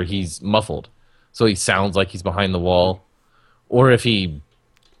situation where he's muffled. So he sounds like he's behind the wall. Or if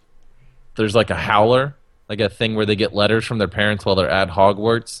there's, like, a howler, like a thing where they get letters from their parents while they're at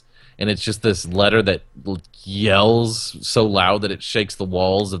Hogwarts. And it's just this letter that yells so loud that it shakes the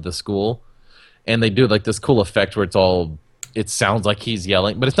walls of the school. And they do like this cool effect where it sounds like he's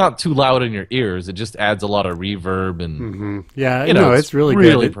yelling, but it's not too loud in your ears. It just adds a lot of reverb and Yeah, it's really good.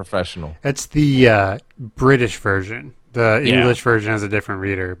 really professional. It's the British version. The English version has a different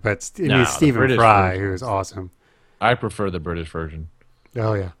reader, but the Stephen British Fry, version who's awesome. I prefer the British version.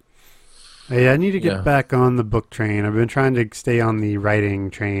 Oh yeah. Yeah, I need to get Yeah. back on the book train. I've been trying to stay on the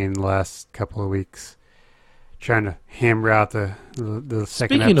writing train the last couple of weeks. trying to hammer out the second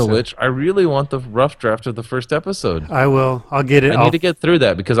Speaking episode. of which, I really want the rough draft of the first episode. I will. I'll get it. I need to get through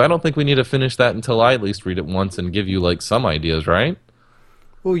that because I don't think we need to finish that until I at least read it once and give you like some ideas, right?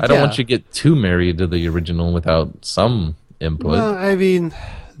 Well, I don't want you to get too married to the original without some input. Well, I mean,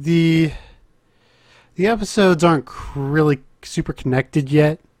 the episodes aren't really super connected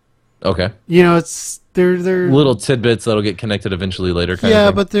yet. Okay. You know, they're Little tidbits that'll get connected eventually later. Kind of yeah,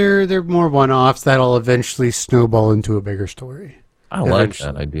 thing. but they're more one-offs that'll eventually snowball into a bigger story. I like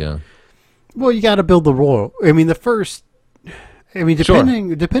that idea. Well, you got to build the role. I mean, depending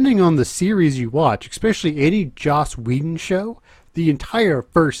on the series you watch, especially any Joss Whedon show, the entire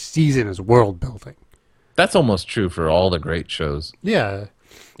first season is world building. That's almost true for all the great shows. Yeah.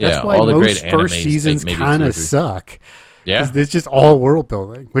 Yeah, That's why all the most great first animes seasons take maybe kind 2 or of 3. suck. Yeah. It's just all world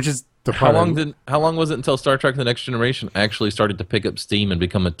building, which is the How part. How long was it until Star Trek: The Next Generation actually started to pick up steam and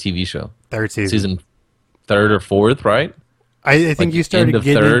become a TV show? Third season. Season 3rd or 4th, right? I think like you started end of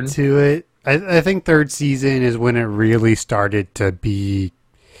getting third? into it. I think third season is when it really started to be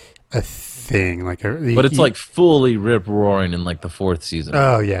a thing. But it's like fully rip roaring in like the 4th season.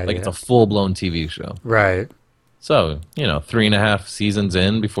 Oh yeah, Like it's a full blown TV show. right. So 3.5 seasons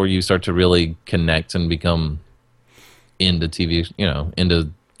in before you start to really connect and become into TV,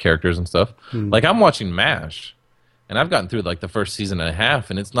 into characters and stuff. Like I'm watching MASH, and I've gotten through like the first season and a half,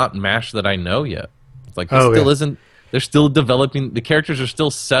 and it's not MASH that I know yet. It's like this still isn't. They're still developing. The characters are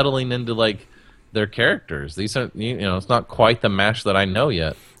still settling into like their characters. These are it's not quite the MASH that I know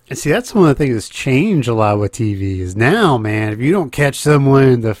yet. And see, that's one of the things that's changed a lot with TV is now, man, if you don't catch someone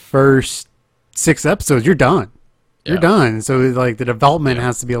in the first 6 episodes, you're done. You're done. So like the development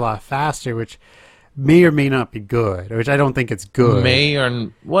has to be a lot faster, which may or may not be good. Which I don't think it's good.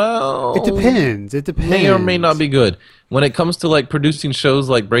 It depends. It depends. May or may not be good. When it comes to like producing shows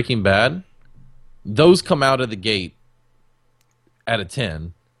like Breaking Bad, those come out of the gate at a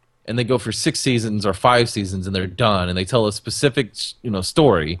 10, and they go for 6 seasons or 5 seasons, and they're done, and they tell a specific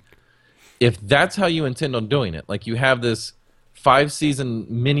story. If that's how you intend on doing it, like you have this 5-season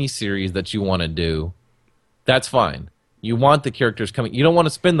mini-series that you want to do, that's fine. You want the characters coming. You don't want to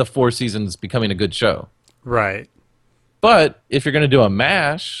spend the 4 seasons becoming a good show. Right. But if you're going to do a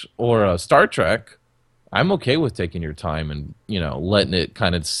MASH or a Star Trek, I'm okay with taking your time and, letting it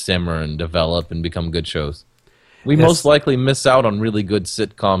kind of simmer and develop and become good shows. We most likely miss out on really good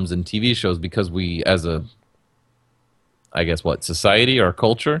sitcoms and TV shows because we, as a, I guess, society or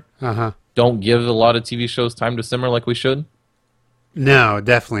culture, don't give a lot of TV shows time to simmer like we should. No,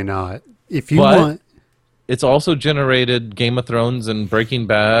 definitely not. If you But want... It's also generated Game of Thrones and Breaking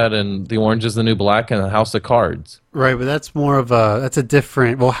Bad and The Orange is the New Black and House of Cards. Right, but that's more of that's a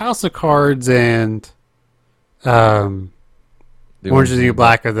different... Well, House of Cards and Orange is the New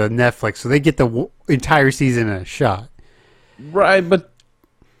Black are the Netflix, so they get the entire season in a shot. Right, but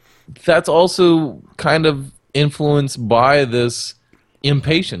that's also kind of influenced by this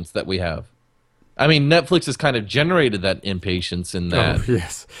impatience that we have. I mean, Netflix has kind of generated that impatience in that. Oh,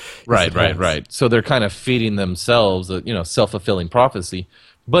 yes. Right. So they're kind of feeding themselves a, self-fulfilling prophecy.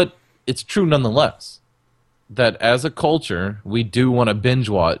 But it's true nonetheless that as a culture, we do want to binge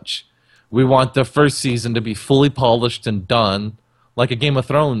watch. We want the first season to be fully polished and done, like a Game of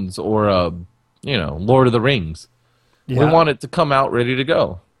Thrones or a, Lord of the Rings. Yeah. We want it to come out ready to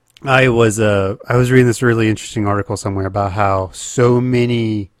go. I was reading this really interesting article somewhere about how so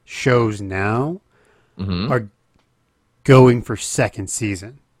many shows now are going for second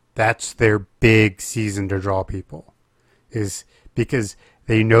season. That's their big season to draw people, is because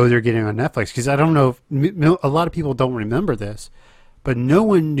they know they're getting on Netflix. Because I don't know if a lot of people don't remember this, but no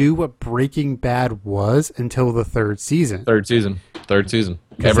one knew what Breaking Bad was until the third season. Third season.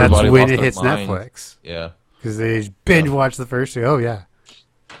 Everybody that's when it hits Netflix. Yeah. Because they binge watch the first two. Oh, yeah.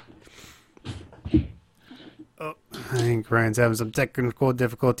 Oh, I think Ryan's having some technical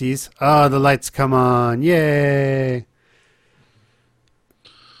difficulties. Oh, the lights come on. Yay.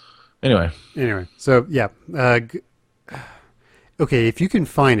 Anyway, so, yeah. Okay, if you can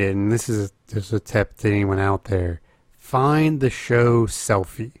find it, and this is a tip to anyone out there, find the show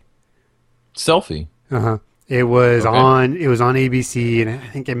Selfie. Selfie? Uh-huh. It was on ABC, and I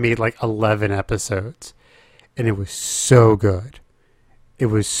think it made like 11 episodes. And it was so good. It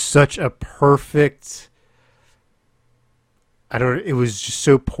was such a perfect... it was just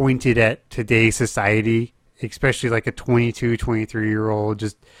so pointed at today's society, especially like a 22, 23-year-old,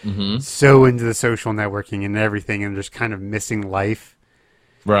 just so into the social networking and everything and just kind of missing life.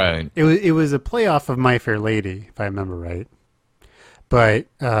 Right. It was a playoff of My Fair Lady, if I remember right. But,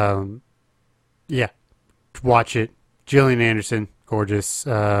 yeah, watch it. Gillian Anderson, gorgeous.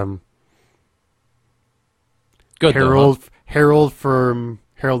 Good though, huh? Harold from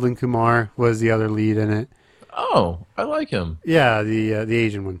Harold and Kumar was the other lead in it. Oh, I like him. Yeah, the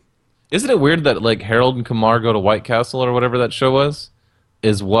Asian one. Isn't it weird that like Harold and Kumar Go to White Castle or whatever that show was,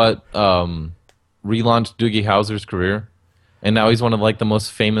 is what relaunched Doogie Howser's career, and now he's one of like the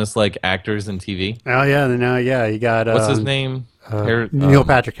most famous like actors in TV. Oh yeah, now yeah, you got What's his name? Neil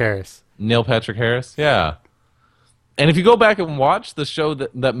Patrick Harris. Neil Patrick Harris. Yeah. And if you go back and watch the show,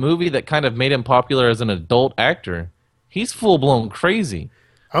 that movie that kind of made him popular as an adult actor, he's full blown crazy.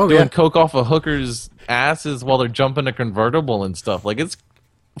 Oh doing yeah, coke off of hookers' asses while they're jumping a convertible and stuff. Like it's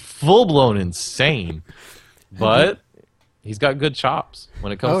full blown insane. But he's got good chops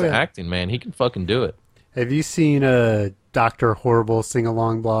when it comes to acting, man. He can fucking do it. Have you seen a Dr. Horrible sing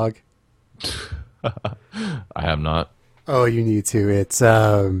along blog? I have not. Oh, you need to. It's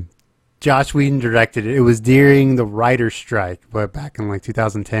Josh Whedon directed it. It was during the writer's strike, but back in like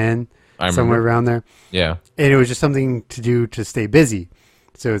 2010, somewhere around there. Yeah. And it was just something to do to stay busy.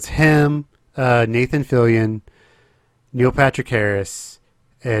 So it's him, Nathan Fillion, Neil Patrick Harris,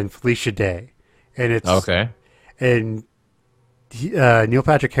 and Felicia Day. And it's okay. And Neil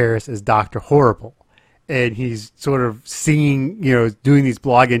Patrick Harris is Dr. Horrible. And he's sort of singing, doing these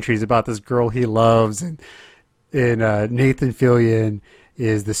blog entries about this girl he loves. And Nathan Fillion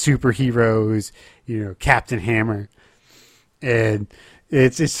is the superheroes, Captain Hammer. And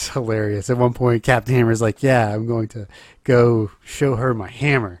it's hilarious. At one point, Captain Hammer's like, yeah, I'm going to go show her my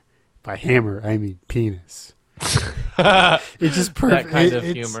hammer. By hammer, I mean penis. It's just perfect. That kind of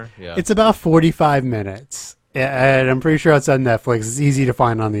humor. Yeah. It's about 45 minutes. And I'm pretty sure it's on Netflix. It's easy to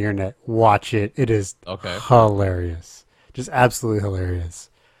find on the internet. Watch it. It is hilarious. Just absolutely hilarious.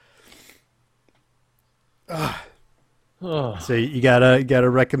 So you gotta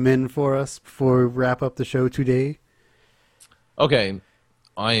recommend for us before we wrap up the show today? Okay.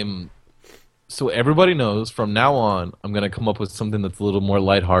 So everybody knows from now on, I'm going to come up with something that's a little more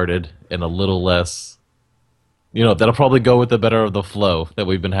lighthearted and a little less, that'll probably go with the better of the flow that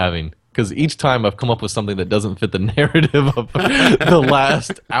we've been having. Because each time I've come up with something that doesn't fit the narrative of the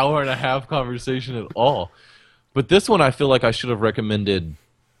last hour and a half conversation at all. But this one I feel like I should have recommended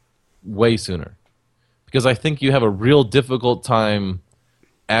way sooner. Because I think you have a real difficult time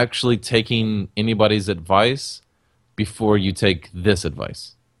actually taking anybody's advice before you take this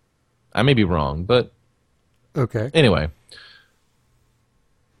advice. I may be wrong, but okay. Anyway,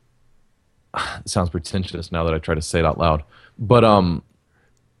 it sounds pretentious now that I try to say it out loud. But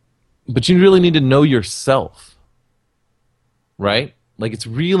you really need to know yourself, right? Like it's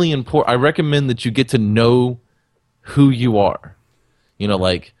really important. I recommend that you get to know who you are.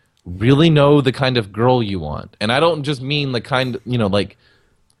 Like really know the kind of girl you want, and I don't just mean the kind. Like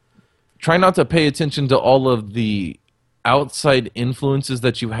try not to pay attention to all of the outside influences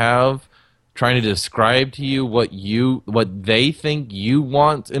that you have trying to describe to you what they think you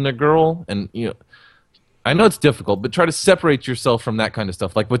want in a girl. And I know it's difficult, but try to separate yourself from that kind of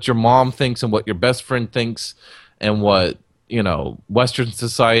stuff, like what your mom thinks and what your best friend thinks and what Western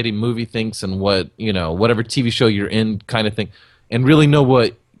society movie thinks and what whatever TV show you're in kind of thing, and really know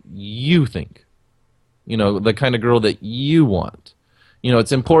what you think, the kind of girl that you want.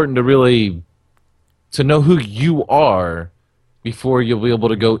 It's important to know who you are before you'll be able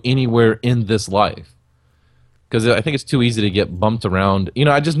to go anywhere in this life. Because I think it's too easy to get bumped around.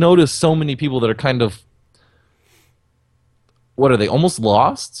 I just noticed so many people that are kind of, what are they, almost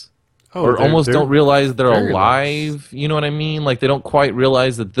lost? Or almost don't realize they're alive. Lost. You know what I mean? Like they don't quite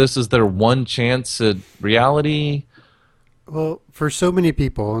realize that this is their one chance at reality. Well, for so many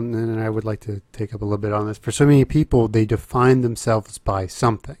people, and I would like to take up a little bit on this, for so many people, they define themselves by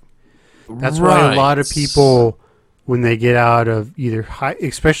something. That's why a lot of people, when they get out of either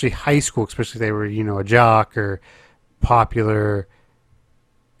especially high school, especially if they were, a jock or popular,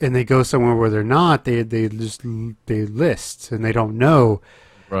 and they go somewhere where they're not, they list and they don't know.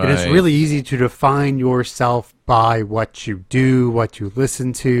 Right. And it's really easy to define yourself by what you do, what you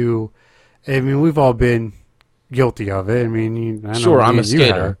listen to. I mean, we've all been guilty of it. I mean, I sure, I'm a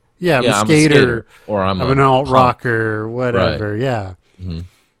skater. Yeah, I'm a skater. Or I'm an alt rocker, whatever. Right. Yeah. Mm-hmm.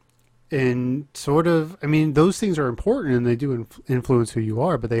 And sort of, I mean, those things are important and they do influence who you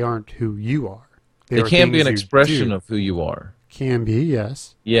are, but they aren't who you are. They can be an expression of who you are. Can be,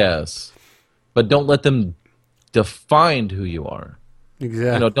 yes. Yes. But don't let them define who you are.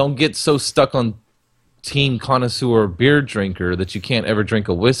 Exactly. Don't get so stuck on team connoisseur beer drinker that you can't ever drink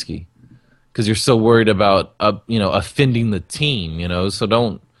a whiskey because you're so worried about, offending the team,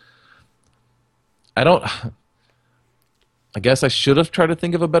 so I guess I should have tried to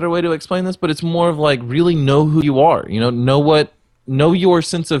think of a better way to explain this, but it's more of like really know who you are. Know your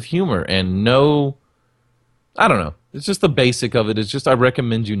sense of humor and know I don't know. It's just the basic of it. It's just I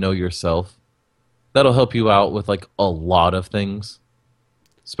recommend you know yourself. That'll help you out with like a lot of things,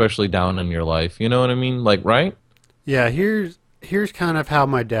 especially down in your life. You know what I mean? Like, right? Yeah, here's kind of how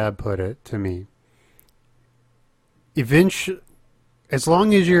my dad put it to me. Eventually, as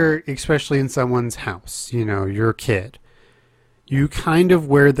long as you're, especially in someone's house, you know, you're a kid, you kind of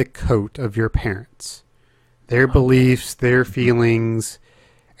wear the coat of your parents, their beliefs, their feelings,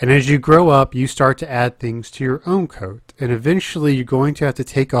 and as you grow up, you start to add things to your own coat, and eventually you're going to have to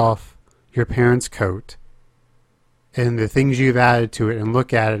take off your parents' coat and the things you've added to it and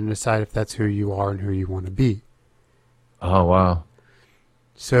look at it and decide if that's who you are and who you want to be. Oh, wow.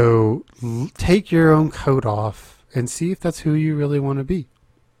 So take your own coat off and see if that's who you really want to be.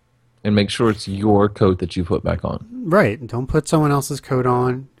 And make sure it's your coat that you put back on. Right. Don't put someone else's coat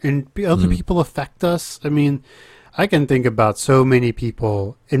on. And other people affect us. I mean, I can think about so many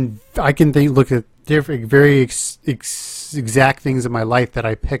people, and I can look at different, very exact things in my life that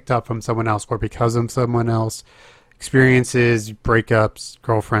I picked up from someone else or because of someone else. Experiences, breakups,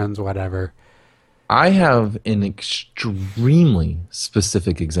 girlfriends, whatever. I have an extremely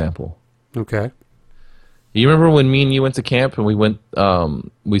specific example. Okay. You remember when me and you went to camp and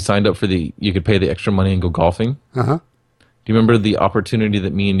we signed up for you could pay the extra money and go golfing? Uh-huh. Do you remember the opportunity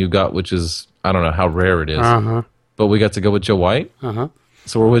that me and you got, which is, I don't know how rare it is, Uh-huh. but we got to go with Joe White? Uh-huh.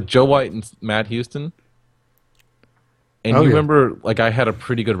 So we're with Joe White and Matt Houston. And you remember, like, I had a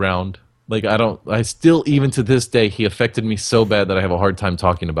pretty good round. Like, I still, even to this day, he affected me so bad that I have a hard time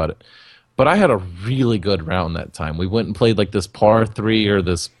talking about it. But I had a really good round that time. We went and played, like, this par 3 or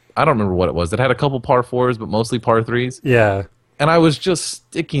this, I don't remember what it was. It had a couple par 4s, but mostly par 3s. Yeah. And I was just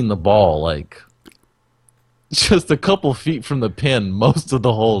sticking the ball, like, just a couple feet from the pin most of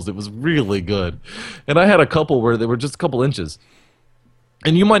the holes. It was really good. And I had a couple where they were just a couple inches.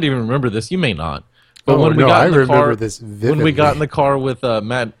 And you might even remember this. You may not. But when we got in the car, this vividly. when we got in the car with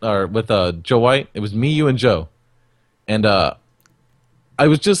Joe White, it was me, you, and Joe. And I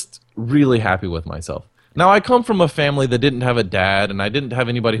was just really happy with myself. Now, I come from a family that didn't have a dad, and I didn't have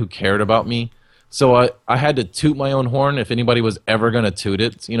anybody who cared about me. So I had to toot my own horn if anybody was ever going to toot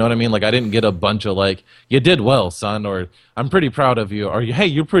it. You know what I mean? Like, I didn't get a bunch of, like, you did well, son, or I'm pretty proud of you, or hey,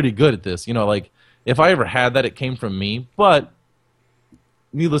 you're pretty good at this. You know, like, if I ever had that, it came from me. But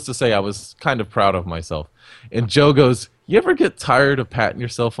needless to say, I was kind of proud of myself. And Joe goes, you ever get tired of patting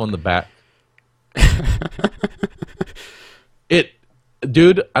yourself on the back?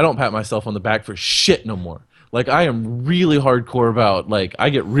 Dude, I don't pat myself on the back for shit no more. Like, I am really hardcore about, like, I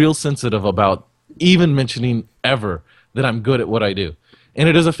get real sensitive about even mentioning ever that I'm good at what I do. And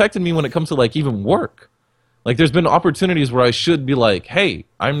it has affected me when it comes to, like, even work. Like, there's been opportunities where I should be like, hey,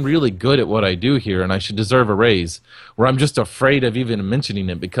 I'm really good at what I do here and I should deserve a raise, where I'm just afraid of even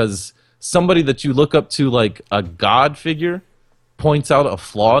mentioning it because somebody that you look up to, like a god figure, points out a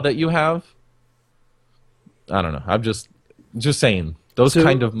flaw that you have. I don't know. I'm just saying. Those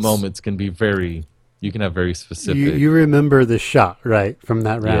kind of moments can be you can have very specific. You remember the shot, right, from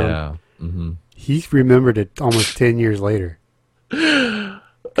that round? Yeah. Mm-hmm. He remembered it almost 10 years later. Because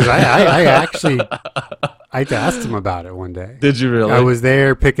I actually, I asked him about it one day. Did you really? I was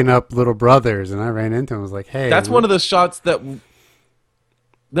there picking up little brothers, and I ran into him and was like, hey. That's one of the shots that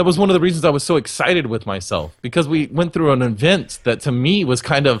was one of the reasons I was so excited with myself. Because we went through an event that to me was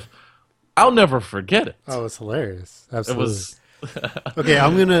kind of, I'll never forget it. Oh, it's hilarious. Absolutely. It was... Okay,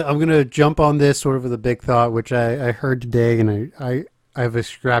 I'm gonna jump on this sort of with a big thought, which I heard today, and I've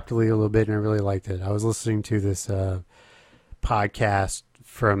extrapolated a little bit, and I really liked it. I was listening to this podcast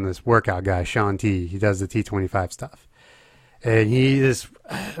from this workout guy, Sean T. He does the T25 stuff, and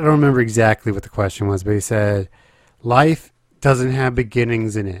I don't remember exactly what the question was, but he said, "Life doesn't have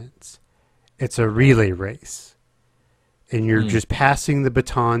beginnings and ends. It's a relay race." And you're just passing the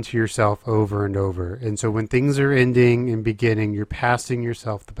baton to yourself over and over. And so when things are ending and beginning, you're passing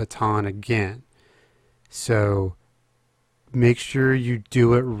yourself the baton again. So make sure you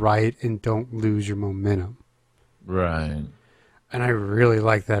do it right and don't lose your momentum. Right. And I really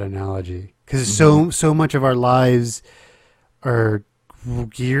like that analogy. Because so much of our lives are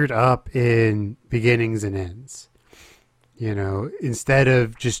geared up in beginnings and ends. You know, instead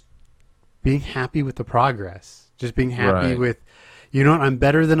of just being happy with the progress. Just being happy with, you know what, I'm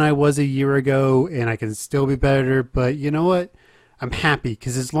better than I was a year ago, and I can still be better, but you know what? I'm happy,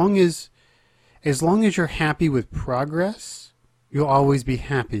 because as long as you're happy with progress, you'll always be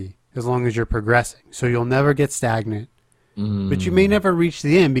happy as long as you're progressing. So you'll never get stagnant. But you may never reach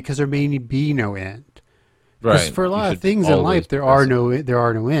the end because there may be no end. Because for a lot of things in life, there are no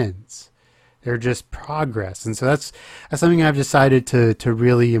ends. They're just progress. And so that's something I've decided to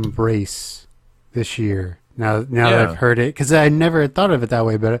really embrace this year. Now that I've heard it, because I never had thought of it that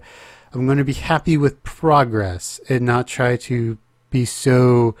way, but I'm going to be happy with progress and not try to be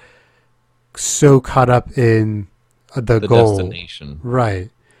so caught up in the goal. Destination. Right.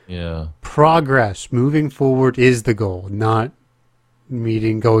 Yeah. Progress, moving forward is the goal, not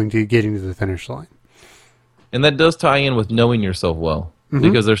getting to the finish line. And that does tie in with knowing yourself well. Mm-hmm.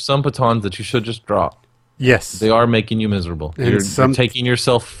 Because there's some batons that you should just drop. Yes. They are making you miserable. You're taking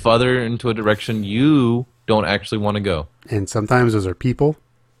yourself further into a direction you don't actually want to go. And sometimes those are people.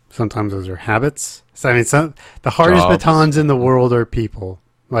 Sometimes those are habits. So, I mean, the hardest Jobs. batons in the world are people.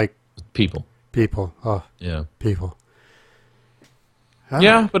 Like People. Oh, Yeah. people.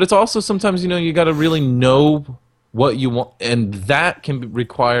 Yeah, but it's also sometimes, you got to really know what you want. And that can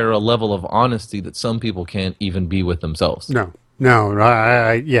require a level of honesty that some people can't even be with themselves. No.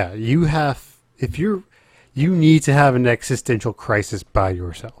 Yeah, you have, you need to have an existential crisis by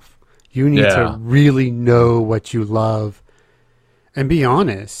yourself. You need to really know what you love and be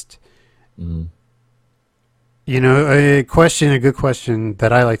honest. Mm. A good question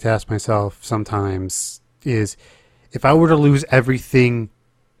that I like to ask myself sometimes is, if I were to lose everything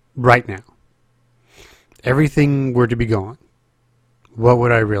right now, everything were to be gone, what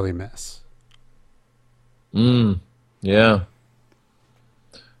would I really miss? Yeah.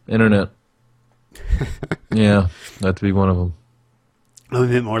 Internet. Yeah, that'd be one of them. I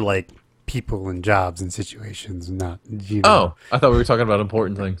meant more like people and jobs and situations, not, Oh, I thought we were talking about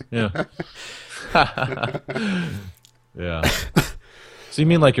important things. Yeah. Yeah. So you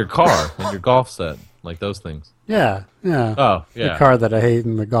mean like your car and your golf set, like those things? Yeah. Oh, yeah. The car that I hate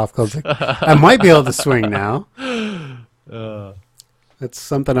in the golf clubs. I might be able to swing now. That's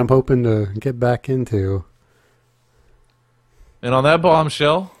something I'm hoping to get back into. And on that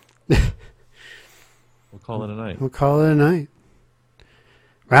bombshell, we'll call it a night.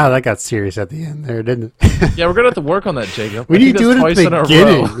 Wow, that got serious at the end there, didn't it? Yeah, we're going to have to work on that, Jacob. We need to do it at the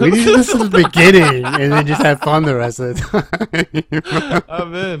beginning. We need to do this at the beginning and then just have fun the rest of the time.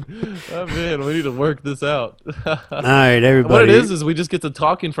 I'm in. We need to work this out. All right, everybody. What it is we just get to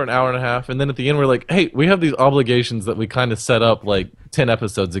talking for an hour and a half, and then at the end we're like, hey, we have these obligations that we kind of set up like 10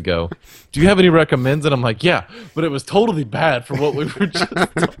 episodes ago. Do you have any recommends? And I'm like, yeah, but it was totally bad for what we were just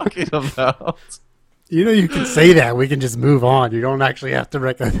talking about. You can say that. We can just move on. You don't actually have to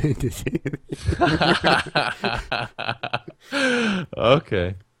recommend it.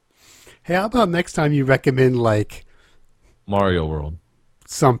 Okay. Hey, how about next time you recommend, like, Mario World.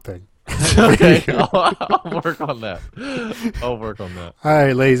 Something. Okay. I'll work on that. All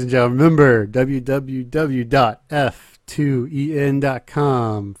right, ladies and gentlemen, remember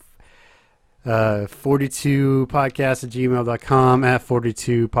www.f2en.com. 42podcast@gmail.com, at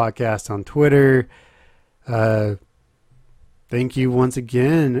 42podcast on Twitter. Thank you once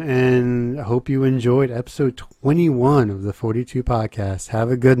again, and I hope you enjoyed episode 21 of the 42 podcast.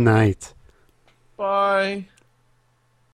 Have a good night. Bye.